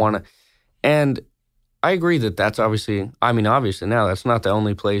to want to, and I agree that's obviously now that's not the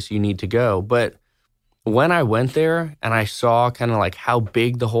only place you need to go, but when I went there and I saw kind of like how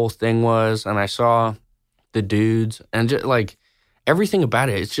big the whole thing was, and I saw the dudes and just like everything about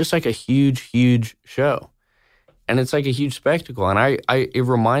it, it's just like a huge, huge show. And it's like a huge spectacle. And it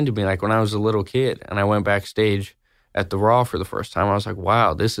reminded me like when I was a little kid and I went backstage at the Raw for the first time, I was like,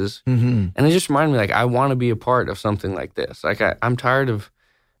 wow, this is, and it just reminded me like, I want to be a part of something like this. Like I'm tired of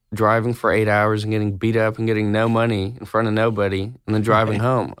driving for 8 hours and getting beat up and getting no money in front of nobody and then driving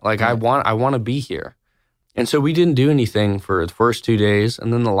home. Like I want to be here. And so we didn't do anything for the first 2 days.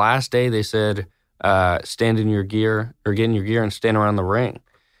 And then the last day they said, stand in your gear or get in your gear and stand around the ring.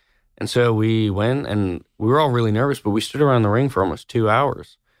 And so we went and we were all really nervous, but we stood around the ring for almost 2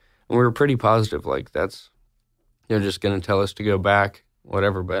 hours. And we were pretty positive, like they're just going to tell us to go back,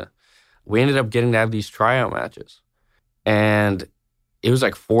 whatever. But we ended up getting to have these tryout matches. And it was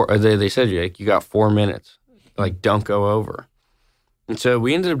like they said, you got 4 minutes, like don't go over. And so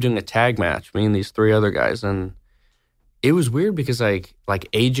we ended up doing a tag match, me and these 3 other guys. And it was weird because like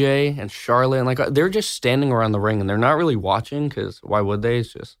AJ and Charlotte, and like they're just standing around the ring and they're not really watching because why would they?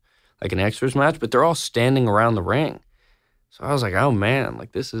 It's just like an extras match, but they're all standing around the ring. So I was like, oh man,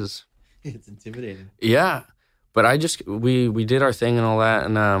 like this is... It's intimidating. Yeah. But we did our thing and all that.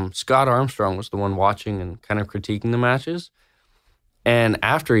 And Scott Armstrong was the one watching and kind of critiquing the matches. And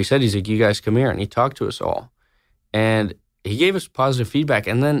after he's like, you guys come here. And he talked to us all. And he gave us positive feedback.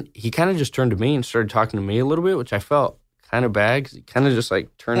 And then he kind of just turned to me and started talking to me a little bit, which I felt kind of bad because he kind of just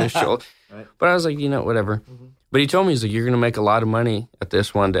like turned his shoulder. Right. But I was like, whatever. Mm-hmm. But he told me, he's like, you're going to make a lot of money at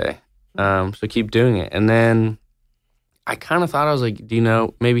this one day. So keep doing it. And then I kind of thought, I was like,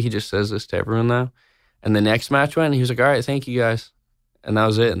 maybe he just says this to everyone though. And the next match went, and he was like, all right, thank you guys. And that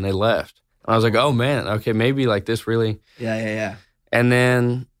was it. And they left. And I was like, oh man, okay, maybe like this really. Yeah. And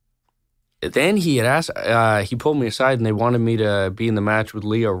then he had asked, he pulled me aside and they wanted me to be in the match with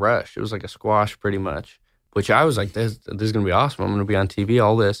Leo Rush. It was like a squash pretty much, which I was like, this is going to be awesome. I'm going to be on TV,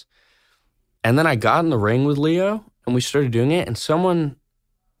 all this. And then I got in the ring with Leo and we started doing it. And someone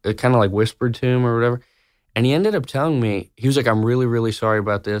kind of like whispered to him or whatever. And he ended up telling me, he was like, I'm really, really sorry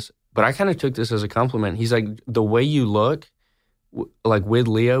about this. But I kind of took this as a compliment. He's like, the way you look, like with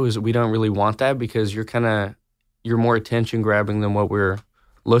Leo, is we don't really want that because you're more attention grabbing than what we're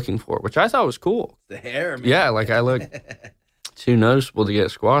looking for, which I thought was cool. The hair, man. Yeah, like I look too noticeable to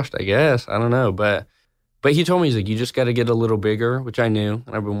get squashed, I guess. I don't know. But he told me, he's like, you just got to get a little bigger, which I knew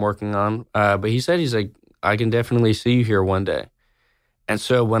and I've been working on. But he said, he's like, I can definitely see you here one day. And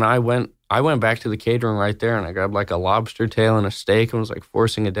so when I went back to the catering right there and I grabbed like a lobster tail and a steak and was like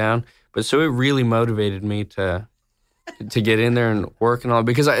forcing it down. But so it really motivated me to get in there and work and all,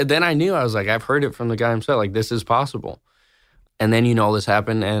 because then I knew, I was like, I've heard it from the guy himself, like this is possible. And then, all this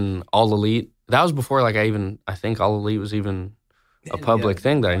happened and All Elite, that was before like I think All Elite was even a public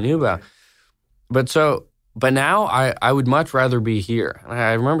thing that I knew about. But so But now I would much rather be here. And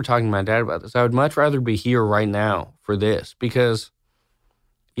I remember talking to my dad about this. I would much rather be here right now for this because,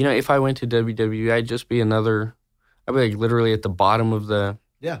 you know, if I went to WWE, I'd just be another, I'd be like literally at the bottom of the,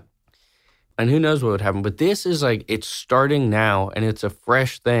 Yeah. and who knows what would happen. But this is like, it's starting now and it's a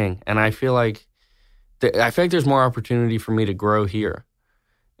fresh thing. And I feel like, there's more opportunity for me to grow here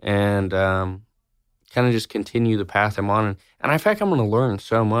and kind of just continue the path I'm on. And I feel like I'm going to learn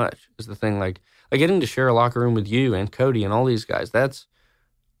so much is the thing. Like getting to share a locker room with you and Cody and all these guys, that's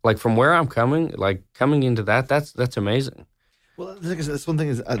like from where I'm coming, like coming into that's amazing. Well, that's one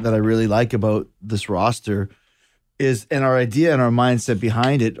thing that I really like about this roster is, and our idea and our mindset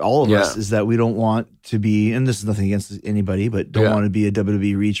behind it, all of us, is that we don't want to be, and this is nothing against anybody, but don't want to be a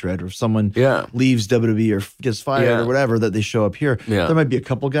WWE retread, or if someone leaves WWE or gets fired or whatever, that they show up here. Yeah. There might be a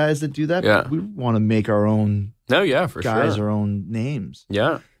couple guys that do that, but we want to make our own guys, our own names.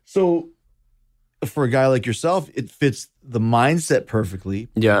 Yeah. So for a guy like yourself, it fits the mindset perfectly.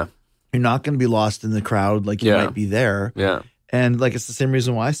 Yeah. You're not going to be lost in the crowd like you might be there. Yeah. And like, it's the same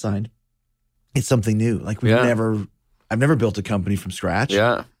reason why I signed. It's something new. Like I've never built a company from scratch.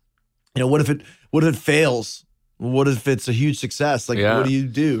 Yeah. You know, what if it fails? What if it's a huge success? Like, what do you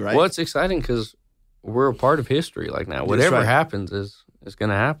do, right? Well, it's exciting because we're a part of history. Like now, whatever happens is going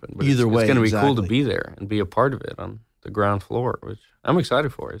to happen. But Either way, it's going to be cool to be there and be a part of it on the ground floor, which I'm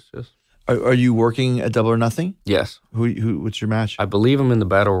excited for. It's just. Are you working at Double or Nothing? Yes. What's your match? I believe I'm in the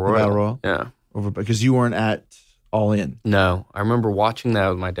Battle Royal. Battle Royal? Yeah. Because you weren't at All In. No. I remember watching that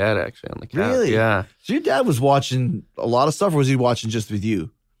with my dad actually on the couch. Really? Yeah. So your dad was watching a lot of stuff, or was he watching just with you?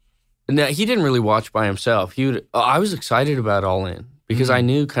 No, he didn't really watch by himself. I was excited about All In because I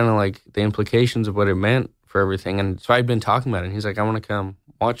knew kind of like the implications of what it meant for everything. And so I'd been talking about it. And he's like, I want to come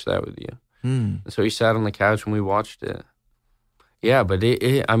watch that with you. And so he sat on the couch and we watched it. Yeah, but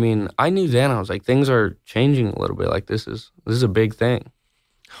I mean, I knew then, I was like, things are changing a little bit. Like this is a big thing.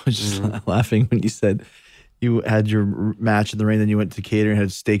 I was just laughing when you said you had your match in the ring, then you went to catering and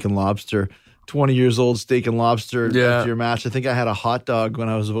had steak and lobster. 20 years old, steak and lobster after your match. I think I had a hot dog when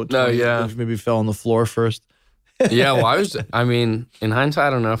I was about 20. Maybe fell on the floor first. Yeah, well, in hindsight, I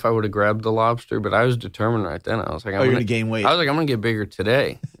don't know if I would have grabbed the lobster, but I was determined right then. I was like, you're going to gain weight. I was like, I'm going to get bigger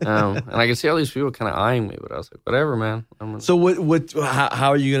today. And I could see all these people kind of eyeing me, but I was like, whatever, man. So how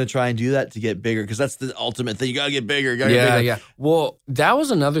are you going to try and do that to get bigger? Because that's the ultimate thing. You got to get bigger. Yeah. Well, that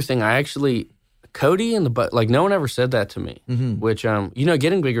was another thing. Cody and no one ever said that to me, which,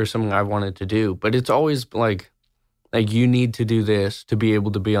 getting bigger is something I've wanted to do, but it's always like you need to do this to be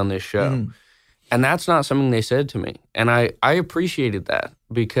able to be on this show. And that's not something they said to me. And I appreciated that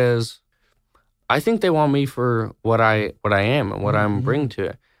because I think they want me for what I am and what I'm bringing to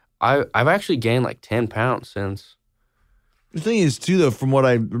it. I've actually gained like 10 pounds since. The thing is, too, though, from what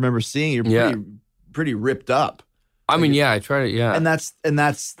I remember seeing, you're pretty ripped up. I try to, And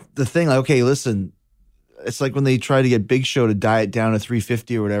that's the thing. Like, okay, listen, it's like when they try to get Big Show to diet down to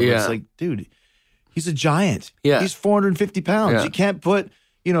 350 or whatever. It's like, dude, he's a giant. Yeah. He's 450 pounds. Yeah. You can't put,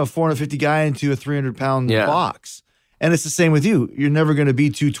 a 450 guy into a 300-pound box. And it's the same with you. You're never going to be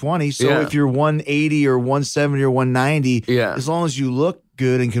 220. So if you're 180 or 170 or 190, as long as you look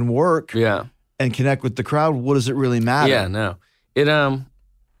good and can work and connect with the crowd, what does it really matter? Yeah, no.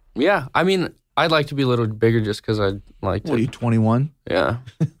 I'd like to be a little bigger just because I'd like to. What are you, 21? Yeah.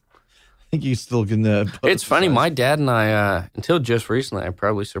 I think you still can. It's funny. My dad and I, until just recently, I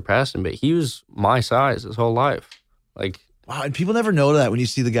probably surpassed him, but he was my size his whole life. Wow, and people never know that when you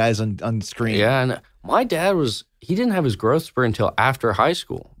see the guys on screen. Yeah, and my dad he didn't have his growth spurt until after high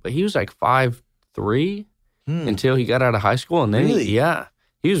school, but he was like 5'3" until he got out of high school. And then,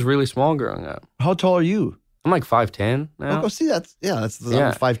 he was really small growing up. How tall are you? I'm like 5'10" now. Oh, see, that's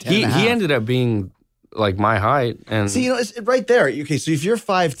 5'10". He ended up being like my height. And see, it's right there. Okay, so if you're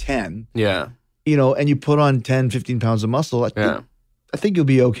 5'10", and you put on 10, 15 pounds of muscle, I think you'll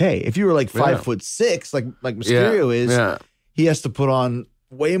be okay. If you were like 5'6", like Mysterio is, he has to put on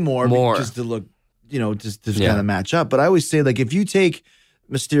way more. Just to look, just to kind of match up. But I always say, like, if you take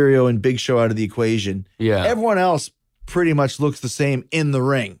Mysterio and Big Show out of the equation, everyone else pretty much looks the same in the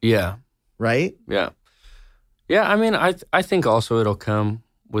ring. Yeah. Right? Yeah. Yeah, I think also it'll come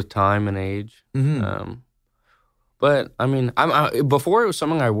with time and age. But before it was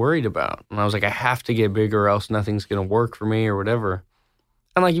something I worried about, and I was like, I have to get bigger, or else nothing's gonna work for me or whatever.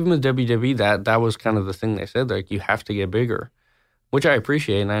 And like even with WWE, that was kind of the thing they said, like you have to get bigger, which I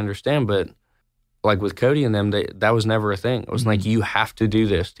appreciate and I understand. But like with Cody and them, that was never a thing. It wasn't like you have to do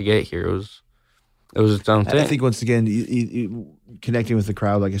this to get here. It was its own thing. I think once again, you connecting with the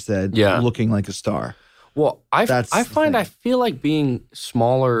crowd, like I said, looking like a star. Well, I feel like being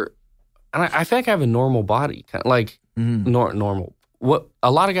smaller and I feel like I have a normal body, kind of like normal. What a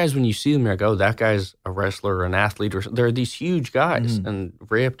lot of guys, when you see them, you're like, oh, that guy's a wrestler or an athlete, or they're these huge guys and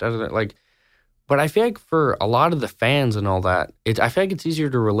ripped out of it. Like, but I feel like for a lot of the fans and all that, I feel like it's easier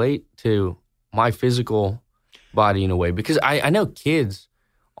to relate to my physical body in a way, because I know kids,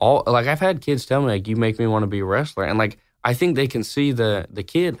 I've had kids tell me, like, you make me want to be a wrestler, and like I think they can see the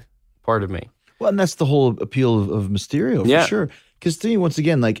kid part of me. Well, and that's the whole appeal of Mysterio, for sure. Because to me, once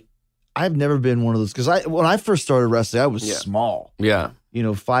again, like, I've never been one of those, because when I first started wrestling, I was small. Yeah.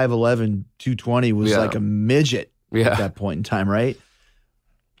 5'11", 220 was like a midget at that point in time, right?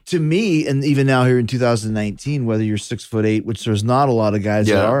 To me, and even now here in 2019, whether you're 6'8", which there's not a lot of guys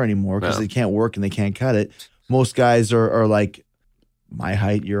that are anymore, because they can't work and they can't cut it. Most guys are like my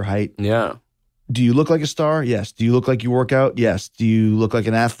height, your height. Yeah. Do you look like a star? Yes. Do you look like you work out? Yes. Do you look like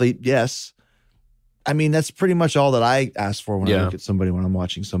an athlete? Yes. I mean, that's pretty much all that I ask for when I look at somebody, when I'm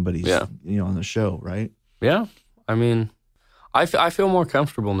watching somebody's, on the show, right? Yeah. I mean, I feel more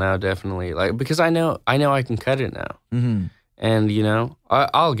comfortable now, definitely. Like, because I know I can cut it now. Mm-hmm. And,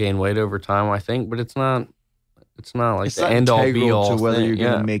 I'll gain weight over time, I think, but it's not like the end all be all to whether thing. you're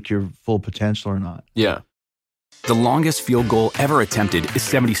going to make your full potential or not. Yeah. The longest field goal ever attempted is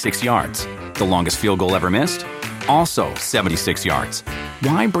 76 yards. The longest field goal ever missed? Also 76 yards.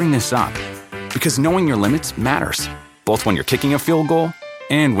 Why bring this up? Because knowing your limits matters, both when you're kicking a field goal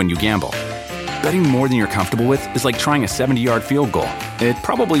and when you gamble. Betting more than you're comfortable with is like trying a 70-yard field goal. It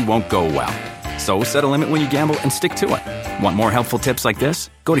probably won't go well. So set a limit when you gamble and stick to it. Want more helpful tips like this?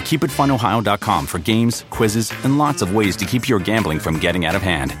 Go to keepitfunohio.com for games, quizzes, and lots of ways to keep your gambling from getting out of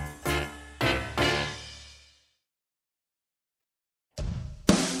hand.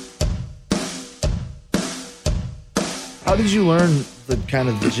 How did you learn the kind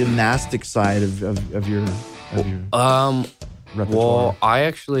of the gymnastic side of your repertoire? Well,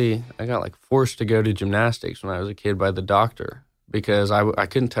 I got like forced to go to gymnastics when I was a kid by the doctor, because I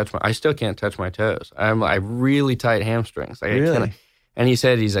couldn't I still can't touch my toes. I have really tight hamstrings. Like, really? And he's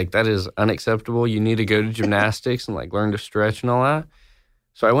like, that is unacceptable. You need to go to gymnastics and like learn to stretch and all that.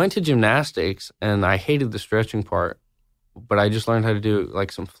 So I went to gymnastics and I hated the stretching part, but I just learned how to do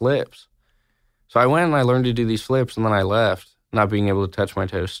like some flips. So I went and I learned to do these flips, and then I left, not being able to touch my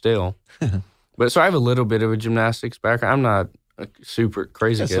toes still. But so I have a little bit of a gymnastics background. I'm not super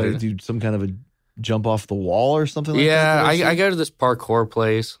crazy good at at it. Do some kind of a jump off the wall or something like that? Yeah, I go to this parkour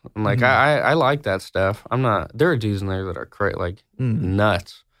place. And like, I like that stuff. There are dudes in there that are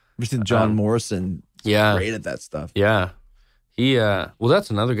nuts. I've seen John Morrison. Great at that stuff. Yeah. Well, that's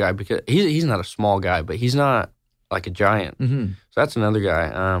another guy, because he's not a small guy, but he's not like a giant. Mm-hmm. So that's another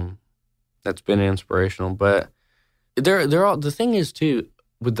guy that's been inspirational. But they're all, the thing is too,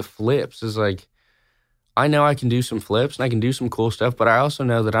 with the flips is like, I know I can do some flips and I can do some cool stuff, but I also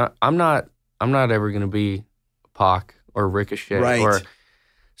know that I'm not ever going to be Pac or Ricochet. Right.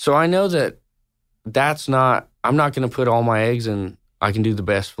 So I know that I'm not going to put all my eggs in, I can do the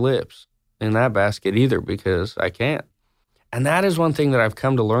best flips in that basket either, because I can't. And that is one thing that I've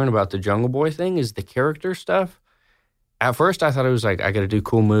come to learn about the Jungle Boy thing, is the character stuff. At first, I thought it was like, I got to do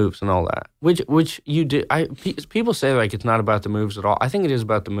cool moves and all that, which you do. People say like it's not about the moves at all. I think it is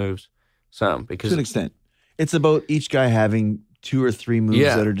about the moves some, because to an extent, it's about each guy having 2 or 3 moves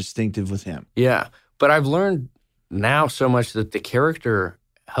that are distinctive with him. Yeah, but I've learned now so much that the character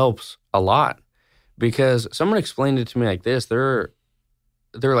helps a lot, because someone explained it to me like this: there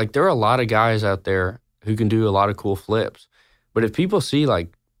are a lot of guys out there who can do a lot of cool flips, but if people see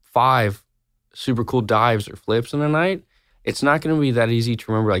like 5 super cool dives or flips in a night, it's not going to be that easy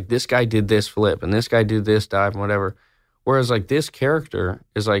to remember, like, this guy did this flip and this guy did this dive and whatever. Whereas, like, this character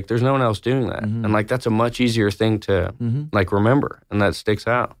is like, there's no one else doing that. Mm-hmm. And, like, that's a much easier thing to, like, remember. And that sticks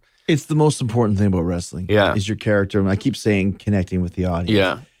out. It's the most important thing about wrestling. Yeah. Is your character. And I keep saying connecting with the audience.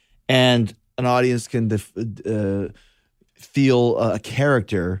 Yeah. And an audience can feel a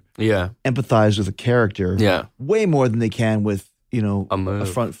character. Yeah. Empathize with a character. Yeah. Way more than they can with, a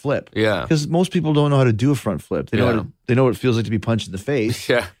front flip. Yeah. Because most people don't know how to do a front flip. They know what it feels like to be punched in the face.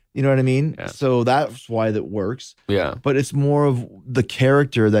 Yeah. You know what I mean? Yeah. So that's why that works. Yeah. But it's more of the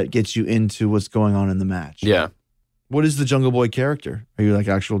character that gets you into what's going on in the match. Yeah. What is the Jungle Boy character? Are you like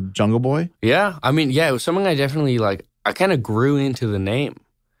actual Jungle Boy? Yeah. I mean, yeah, it was something I definitely like. I kind of grew into the name,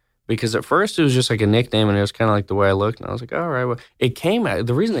 because at first it was just like a nickname, and it was kind of like the way I looked. And I was like, all right, well,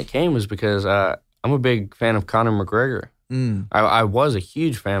 the reason it came was because I'm a big fan of Conor McGregor. Mm. I was a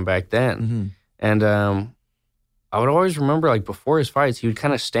huge fan back then. Mm-hmm. And I would always remember, like, before his fights, he would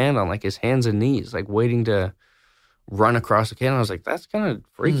kind of stand on, like, his hands and knees, like, waiting to run across the cage. I was like, that's kind of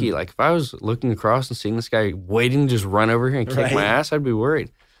freaky. Like, if I was looking across and seeing this guy waiting to just run over here and kick my ass, I'd be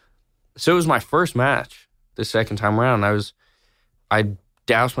worried. So it was my first match the second time around. I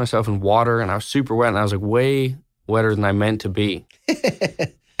doused myself in water and I was super wet and I was like way wetter than I meant to be.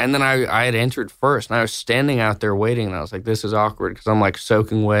 And then I had entered first and I was standing out there waiting and I was like, this is awkward because I'm like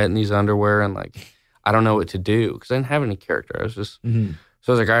soaking wet in these underwear and like, I don't know what to do because I didn't have any character. I was just, so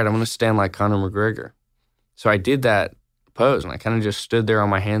I was like, all right, I'm going to stand like Conor McGregor. So I did that pose and I kind of just stood there on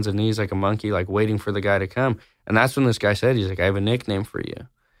my hands and knees like a monkey, like waiting for the guy to come. And that's when this guy said, he's like, I have a nickname for you.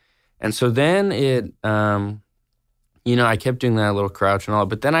 And so then it, I kept doing that little crouch and all,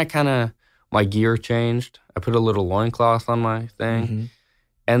 but then my gear changed. I put a little loincloth on my thing.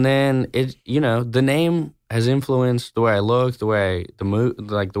 And then the name has influenced the way I look, the way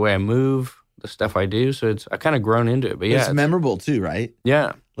I move, the stuff I do. So I kind of grown into it. But yeah, it's memorable too, right?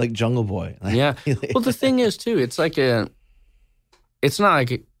 Yeah. Like Jungle Boy. Yeah. Well, the thing is too, it's not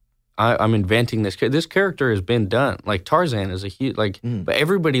like I'm inventing this. This character has been done. Like Tarzan is a huge, but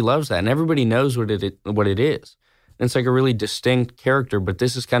everybody loves that and everybody knows what it is. And it's like a really distinct character, but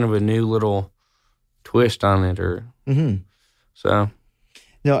this is kind of a new little twist on it so.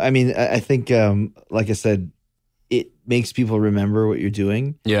 No, I mean, I think, like I said, it makes people remember what you're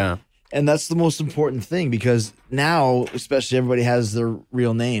doing. Yeah. And that's the most important thing because now, especially everybody has their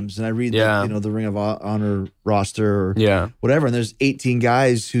real names. And I read the Ring of Honor roster or whatever. And there's 18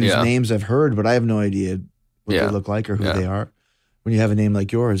 guys whose names I've heard, but I have no idea what they look like or who they are. When you have a name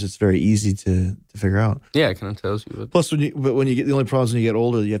like yours, it's very easy to figure out. Yeah, it kind of tells you. Plus, when you get the only problem is when you get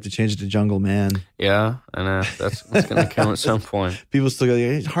older, you have to change it to Jungle Man. Yeah, I know. That's going to come at some point. People still go,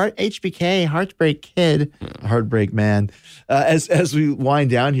 HBK, Heartbreak Kid, Heartbreak Man. As we wind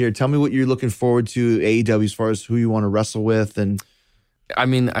down here, tell me what you're looking forward to AEW as far as who you want to wrestle with. And I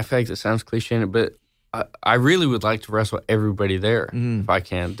mean, I feel like it sounds cliche, but I really would like to wrestle everybody there if I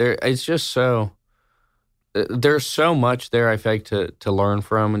can. It's just so. There's so much there I feel like to learn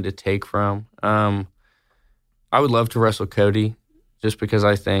from and to take from. I would love to wrestle Cody just because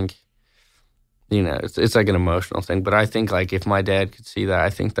I think, it's like an emotional thing. But I think like if my dad could see that, I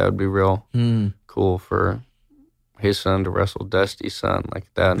think that would be real cool for his son to wrestle Dusty's son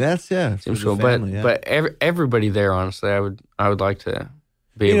like that. Seems cool. Family, but everybody there, honestly, I would like to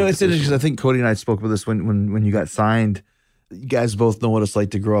be able to. It's interesting because I think Cody and I spoke about this when you got signed. You guys both know what it's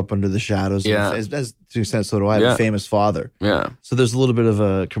like to grow up under the shadows. Yeah. As to an extent, so do I. I have a famous father. Yeah. So there's a little bit of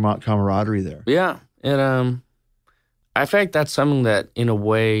a camaraderie there. Yeah. I feel like that's something that in a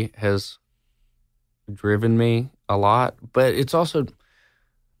way has driven me a lot, but it's also,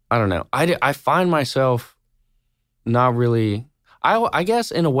 I don't know. I find myself not really, I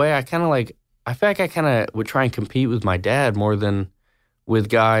guess in a way I feel like I kind of would try and compete with my dad more than with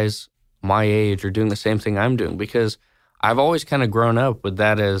guys my age or doing the same thing I'm doing because I've always kind of grown up with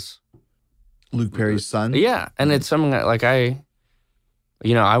that as Luke Perry's son. Yeah, and it's something that like I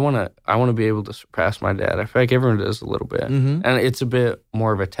want to be able to surpass my dad. I feel like everyone does a little bit, and it's a bit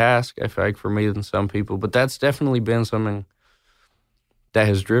more of a task. I feel like for me than some people, but that's definitely been something that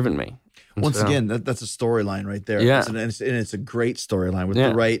has driven me. And Once again, that's a storyline right there. Yeah, and it's a great storyline with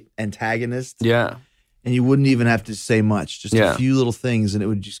the right antagonist. Yeah, and you wouldn't even have to say much, just a few little things, and it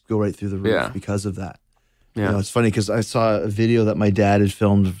would just go right through the roof because of that. Yeah, it's funny because I saw a video that my dad had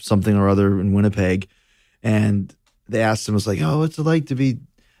filmed of something or other in Winnipeg, and they asked him, "Was like, oh, what's it like to be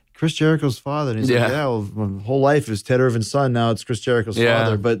Chris Jericho's father?" And he's like, "Yeah, well, my whole life is Ted Irvin's son. Now it's Chris Jericho's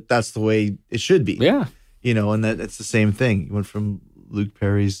father, but that's the way it should be." Yeah, and it's the same thing. You went from Luke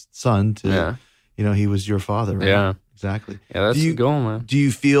Perry's son to, he was your father. Right? Yeah, exactly. Yeah, that's the goal, man. Do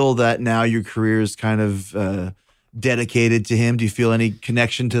you feel that now your career is kind of dedicated to him? Do you feel any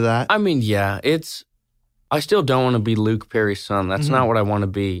connection to that? I mean, I still don't want to be Luke Perry's son. That's not what I want to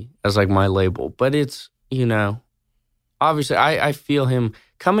be as like my label. But it's, obviously I feel him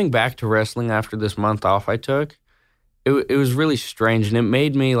coming back to wrestling after this month off I took. It was really strange, and it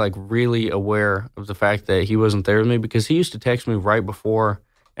made me like really aware of the fact that he wasn't there with me because he used to text me right before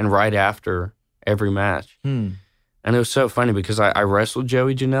and right after every match. And it was so funny because I wrestled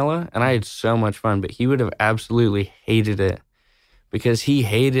Joey Janela and I had so much fun, but he would have absolutely hated it. Because he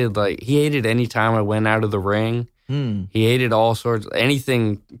hated any time I went out of the ring. He hated all sorts,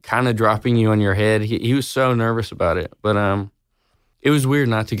 anything kind of dropping you on your head. He was so nervous about it. But it was weird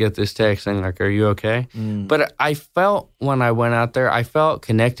not to get this text saying like, "Are you okay?" But I felt when I went out there, I felt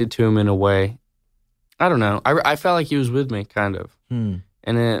connected to him in a way. I don't know. I felt like he was with me, kind of. And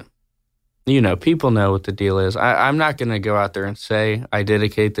it, people know what the deal is. I'm not going to go out there and say I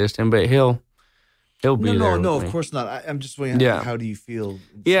dedicate this to him, but he'll be there. No, of course not. I'm just wondering, how do you feel?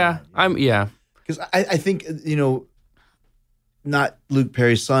 Inside? Because I think, not Luke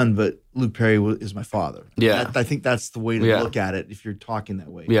Perry's son, but Luke Perry is my father. Yeah. I think that's the way to Yeah. look at it if you're talking that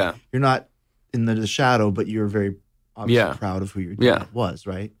way. Yeah. You're not in the shadow, but you're very obviously Yeah. proud of who your dad Yeah. was,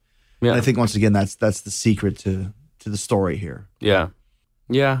 right? Yeah. And I think once again that's the secret to the story here. Yeah.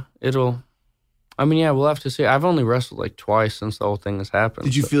 Yeah. We'll have to see. I've only wrestled like twice since the whole thing has happened.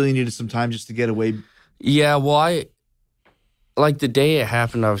 Did you so- feel you needed some time just to get away? Yeah, well, like the day it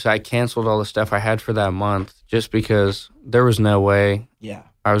happened, obviously, I canceled all the stuff I had for that month just because there was no way Yeah.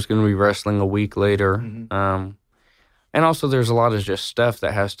 I was going to be wrestling a week later. Mhm. And also, there's a lot of just stuff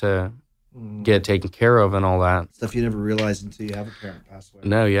that has to get taken care of and all that. Stuff you never realized until you have a parent pass away.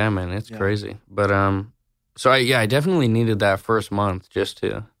 No, yeah, man, it's Yeah. crazy. But so I definitely needed that first month just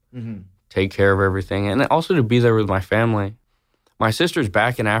to Mm-hmm. take care of everything, and also to be there with my family. My sister's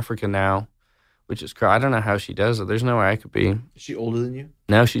back in Africa now, which is crazy. I don't know how she does it. There's no way I could be. Is she older than you?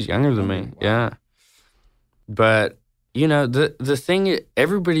 No, she's younger than me. Wow. Yeah. But, the thing,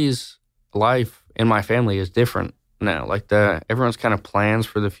 everybody's life in my family is different now. Like everyone's kind of plans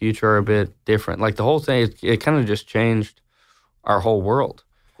for the future are a bit different. Like the whole thing, it kind of just changed our whole world.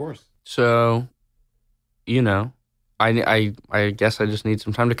 Of course. So, I guess I just need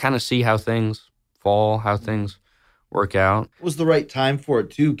some time to kind of see how things fall, how things work out. It was the right time for it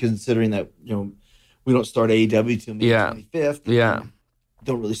too, considering that we don't start AEW till May Yeah. 25th. Yeah.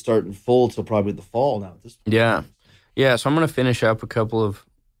 Don't really start in full till probably the fall now. At this point. Yeah. Yeah, so I'm going to finish up a couple of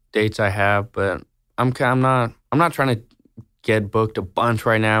dates I have, but I'm not trying to get booked a bunch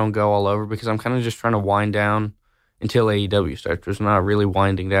right now and go all over because I'm kind of just trying to wind down until AEW starts. It's not really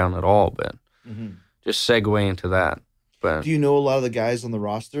winding down at all, but just segue into that. But Do you know a lot of the guys on the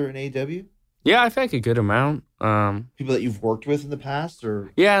roster in AEW? yeah, I think a good amount. People that you've worked with in the past,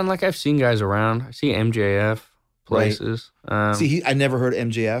 or Yeah, and like I've seen guys around. I see MJF places. see, I never heard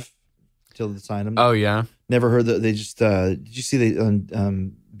MJF until they signed him. Oh yeah, Never heard that they just. Did you see they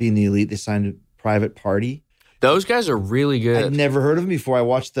on Being the Elite? They signed a Private Party. those guys are really good. I'd never heard of them before. I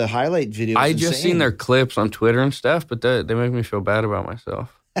watched the highlight videos. I just seen their clips on Twitter and stuff, but they make me feel bad about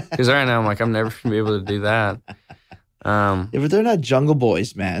myself because right now I'm like I'm never gonna be able to do that. Yeah, but they're not Jungle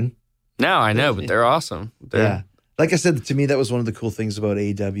Boys, man. No, I know, but they're awesome. Yeah. Like I said, to me, that was one of the cool things about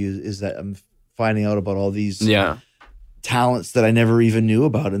AEW is that I'm finding out about all these Yeah. talents that I never even knew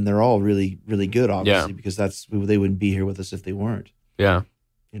about. And they're all really, really good, obviously, because they wouldn't be here with us if they weren't, Yeah.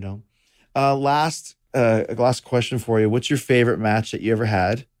 Last question for you. What's your favorite match that you ever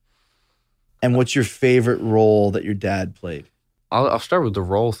had? And what's your favorite role that your dad played? I'll start with the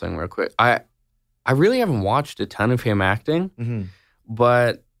role thing real quick. I really haven't watched a ton of him acting, Mm-hmm.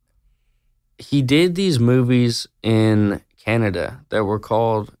 but he did these movies in Canada that were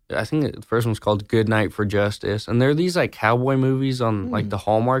called, I think the first one's called Good Night for Justice. And they're these like cowboy movies on like the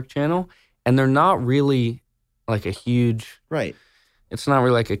Hallmark Channel. And they're not really like a huge, Right. it's not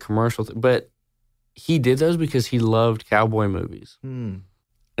really like a commercial thing, but he did those because he loved cowboy movies. Hmm.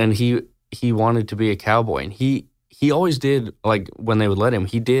 And he wanted to be a cowboy. And he always did, like when they would let him,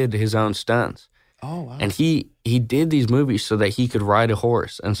 he did his own stunts. Oh, wow. And he did these movies so that he could ride a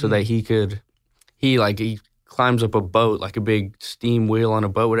horse and so that he climbs up a boat, like a big steam wheel on a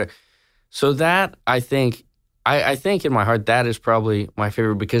boat, whatever. So that I think in my heart that is probably my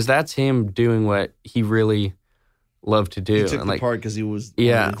favorite because that's him doing what he really loved to do. He took and the like part because he was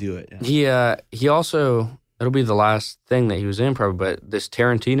Yeah. wanting to do it. Yeah. he also, it'll be the last thing that he was in probably, but this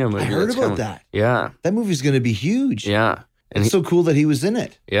Tarantino movie. I heard that's about coming- that. Yeah. That movie's going to be huge. Yeah. And It's so cool that he was in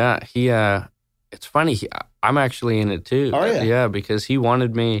it. yeah, it's funny. I'm actually in it too. Are ya? Yeah, because he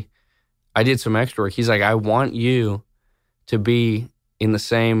wanted me. I did some extra work. He's like, I want you to be in the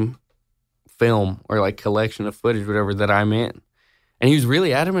same film or like collection of footage, whatever that I'm in. And he was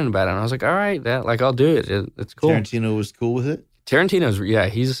really adamant about it. And I was like, all right, I'll do it. It's cool. Tarantino was cool with it.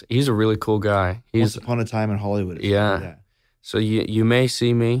 Tarantino's, he's a really cool guy. Once Upon a Time in Hollywood. or something Yeah. like that. So you may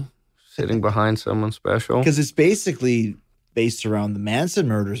see me sitting behind someone special. Because it's basically based around the Manson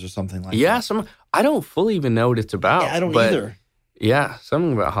murders or something like Yeah, that. I don't fully even know what it's about. Yeah, I don't but either. Yeah,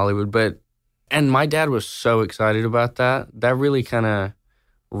 something about Hollywood. And my dad was so excited about that. That really kind of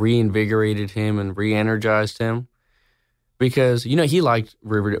reinvigorated him and re-energized him. Because, he liked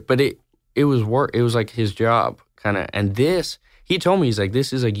Riverdale, but it was work. It was like his job, kind of. And he told me, he's like,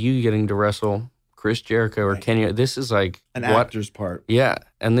 this is like you getting to wrestle Chris Jericho or Right. Kenny. This is like An what? actor's part. Yeah,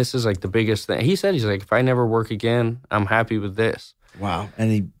 and this is like the biggest thing. He said, he's like, if I never work again, I'm happy with this. Wow.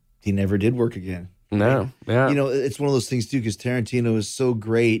 And he never did work again. No, yeah. It's one of those things too, because Tarantino is so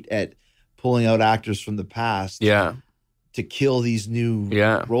great at pulling out actors from the past yeah, to kill these new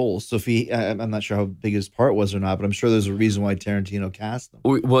Yeah. roles. So if I'm not sure how big his part was or not, but I'm sure there's a reason why Tarantino cast them.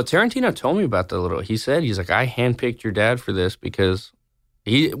 Well, Tarantino told me about that a little. He said, he's like, I handpicked your dad for this because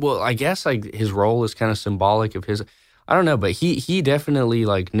I guess like his role is kind of symbolic of his. I don't know, but he definitely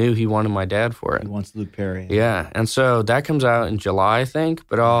like knew he wanted my dad for it. He wants Luke Perry. Yeah, and so that comes out in July, I think.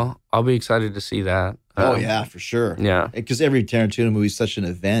 But I'll be excited to see that. Oh yeah, for sure. Yeah, because every Tarantino movie is such an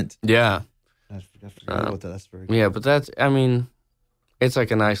event. Yeah, I forgot about that. That's very cool. Yeah, but it's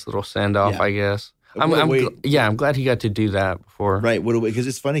like a nice little send off, I guess. I'm glad he got to do that before. Right. Because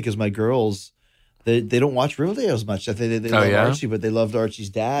it's funny because my girls, they don't watch Riverdale as much. They love Archie, but they loved Archie's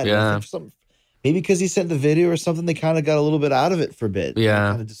dad. Yeah. Maybe because he sent the video or something, they kind of got a little bit out of it for a bit. Yeah.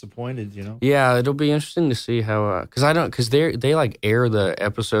 Kind of disappointed, you know? Yeah, it'll be interesting to see how, because they like air the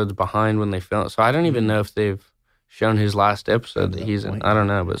episodes behind when they film. So I don't even know if they've shown his last episode that he's in. I don't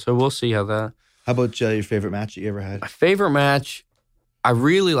know, but so we'll see how that. How about your favorite match that you ever had? My favorite match, I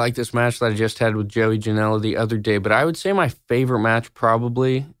really like this match that I just had with Joey Janela the other day, but I would say my favorite match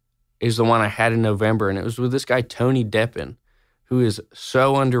probably is the one I had in November, and it was with this guy, Tony Deppen, who is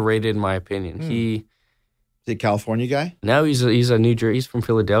so underrated in my opinion. He is a California guy? No, he's a New Jersey. He's from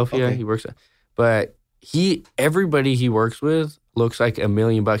Philadelphia. Okay. He works, but everybody he works with looks like $1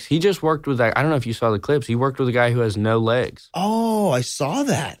 million. He just worked with that. I don't know if you saw the clips. He worked with a guy who has no legs. Oh, I saw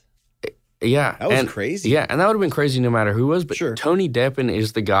that. Yeah, that was crazy. Yeah, and that would have been crazy no matter who was. But sure. Tony Deppen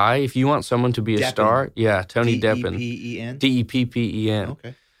is the guy. If you want someone to be a star, Tony Deppen. D-E-P-E-N? D-E-P-P-E-N.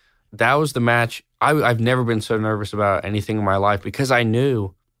 Okay. That was the match. I've never been so nervous about anything in my life because I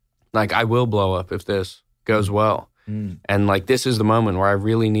knew, like, I will blow up if this goes well. And, like, this is the moment where I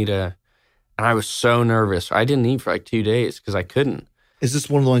really need and I was so nervous. I didn't eat for, like, 2 days because I couldn't. Is this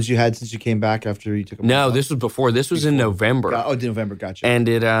one of the ones you had since you came back after you took a No, this was before. This was in November. Oh, November, gotcha. And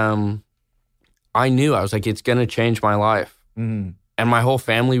it, I knew. I was like, it's going to change my life. And my whole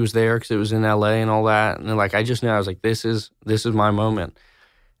family was there because it was in LA and all that. And, like, I just knew. I was like, this is my moment.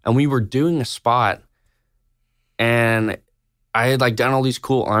 And we were doing a spot, and I had like done all these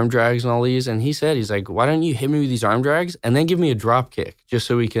cool arm drags and all these. And he's like, why don't you hit me with these arm drags and then give me a drop kick just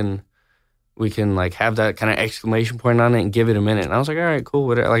so we can like have that kind of exclamation point on it and give it a minute. And I was like, all right, cool.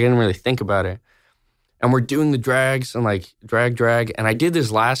 Like I didn't really think about it. And we're doing the drags and like drag. And I did this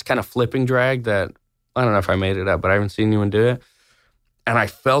last kind of flipping drag that I don't know if I made it up, but I haven't seen anyone do it. And I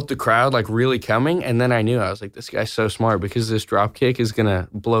felt the crowd like really coming. And then I knew, I was like, this guy's so smart because this drop kick is going to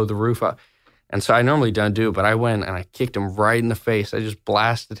blow the roof up. And so I normally don't do it, but I went and I kicked him right in the face. I just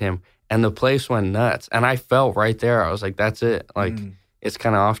blasted him and the place went nuts. And I felt right there. I was like, that's it. Like it's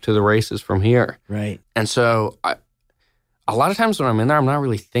kind of off to the races from here. Right. And so a lot of times when I'm in there, I'm not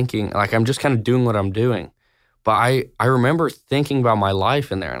really thinking, like I'm just kind of doing what I'm doing. But I remember thinking about my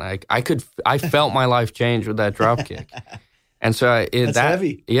life in there and I felt my life change with that drop kick. And so that's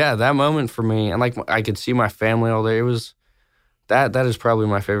heavy. Yeah, that moment for me, and like I could see my family all there. It was that is probably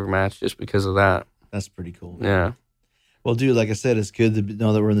my favorite match just because of that. That's pretty cool. Yeah. Well, dude, like I said, it's good to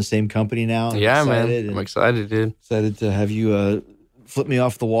know that we're in the same company now. Yeah, man. I'm excited, dude. Excited to have you flip me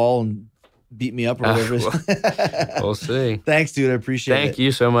off the wall and beat me up or whatever. We'll see. Thanks, dude. I appreciate it. Thank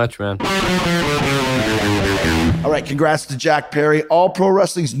you so much, man. All right, congrats to Jack Perry, All Pro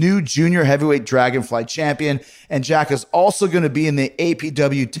Wrestling's new junior heavyweight Dragonfly champion. And Jack is also going to be in the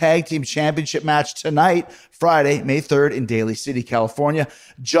APW Tag Team Championship match tonight, Friday, May 3rd in Daly City, California.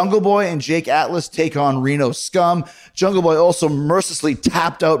 Jungle Boy and Jake Atlas take on Reno Scum. Jungle Boy also mercilessly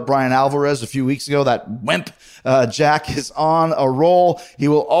tapped out Brian Alvarez a few weeks ago, that wimp. Jack is on a roll. He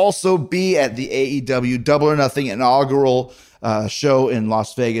will also be at the AEW Double or Nothing inaugural show in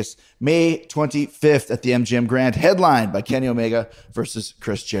Las Vegas, May 25th at the MGM Grand, headlined by Kenny Omega versus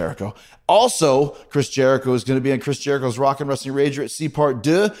Chris Jericho. Also, Chris Jericho is going to be on Chris Jericho's Rock and Wrestling Rager at C-Part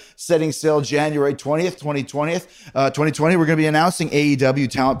 2, setting sail January 20th, 2020. We're going to be announcing AEW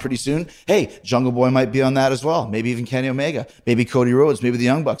talent pretty soon. Hey, Jungle Boy might be on that as well. Maybe even Kenny Omega, maybe Cody Rhodes, maybe the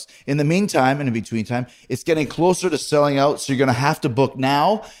Young Bucks. In the meantime, and in between time, it's getting closer to selling out, so you're going to have to book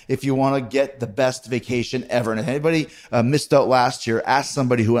now if you want to get the best vacation ever. And if anybody missed out last year, ask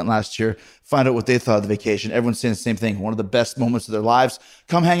somebody who went last year, find out what they thought of the vacation. Everyone's saying the same thing. One of the best moments of their lives.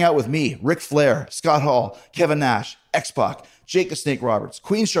 Come hang out with me, Ric Flair, Scott Hall, Kevin Nash, X-Pac, Jake the Snake Roberts,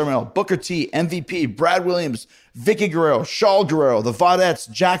 Queen Charmel, Booker T, MVP, Brad Williams, Vicky Guerrero, Shaul Guerrero, the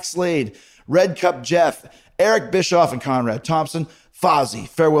Vaudettes, Jack Slade, Red Cup Jeff, Eric Bischoff and Conrad Thompson, Fozzy,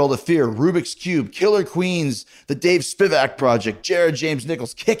 Farewell to Fear, Rubik's Cube, Killer Queens, the Dave Spivak Project, Jared James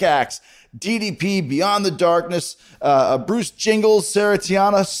Nichols, Kickaxe, DDP, Beyond the Darkness, Bruce Jingles, Sarah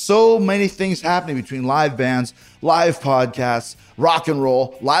Tiana. So many things happening between live bands, live podcasts, rock and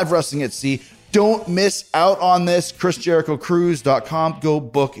roll, live wrestling at sea. Don't miss out on this. ChrisJerichoCruise.com. Go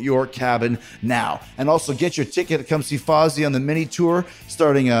book your cabin now. And also get your ticket to come see Fozzy on the mini tour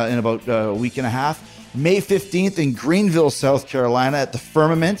starting in about a week and a half. May 15th in Greenville, South Carolina at the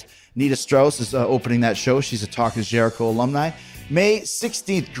Firmament. Nita Strauss is opening that show. She's a Talk is Jericho alumni. May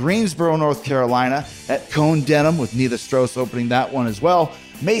 16th, Greensboro, North Carolina at Cone Denim with Nita Strauss opening that one as well.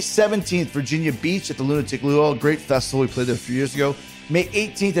 May 17th, Virginia Beach at the Lunatic Luau. Great festival. We played there a few years ago. May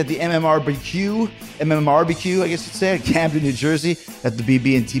 18th at the MMRBQ, I guess you'd say, at Camden, New Jersey at the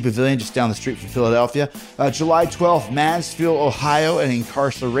BB&T Pavilion just down the street from Philadelphia. July 12th, Mansfield, Ohio at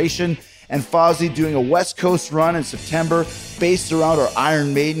Incarceration. And Fozzy doing a West Coast run in September based around our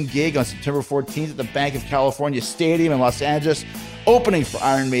Iron Maiden gig on September 14th at the Bank of California Stadium in Los Angeles, opening for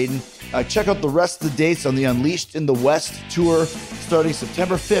Iron Maiden. Check out the rest of the dates on the Unleashed in the West tour starting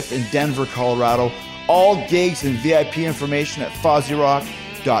September 5th in Denver, Colorado. All gigs and VIP information at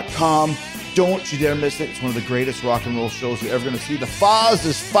FozzyRock.com. Don't you dare miss it. It's one of the greatest rock and roll shows you're ever going to see. The Foz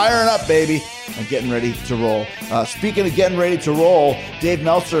is firing up, baby, and getting ready to roll. Speaking of getting ready to roll, Dave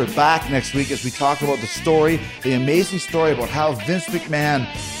Meltzer back next week as we talk about the story, the amazing story about how Vince McMahon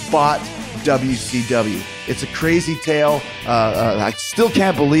bought WCW. It's a crazy tale. I still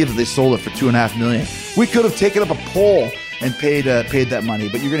can't believe that they sold it for $2.5 million. We could have taken up a poll and paid that money,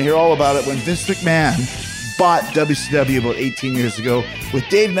 but you're going to hear all about it when Vince McMahon bought WCW about 18 years ago with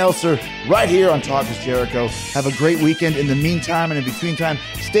Dave Meltzer right here on Talk is Jericho. Have a great weekend. In the meantime and in between time,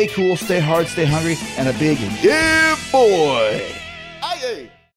 stay cool, stay hard, stay hungry, and a big yeah, boy. Aye.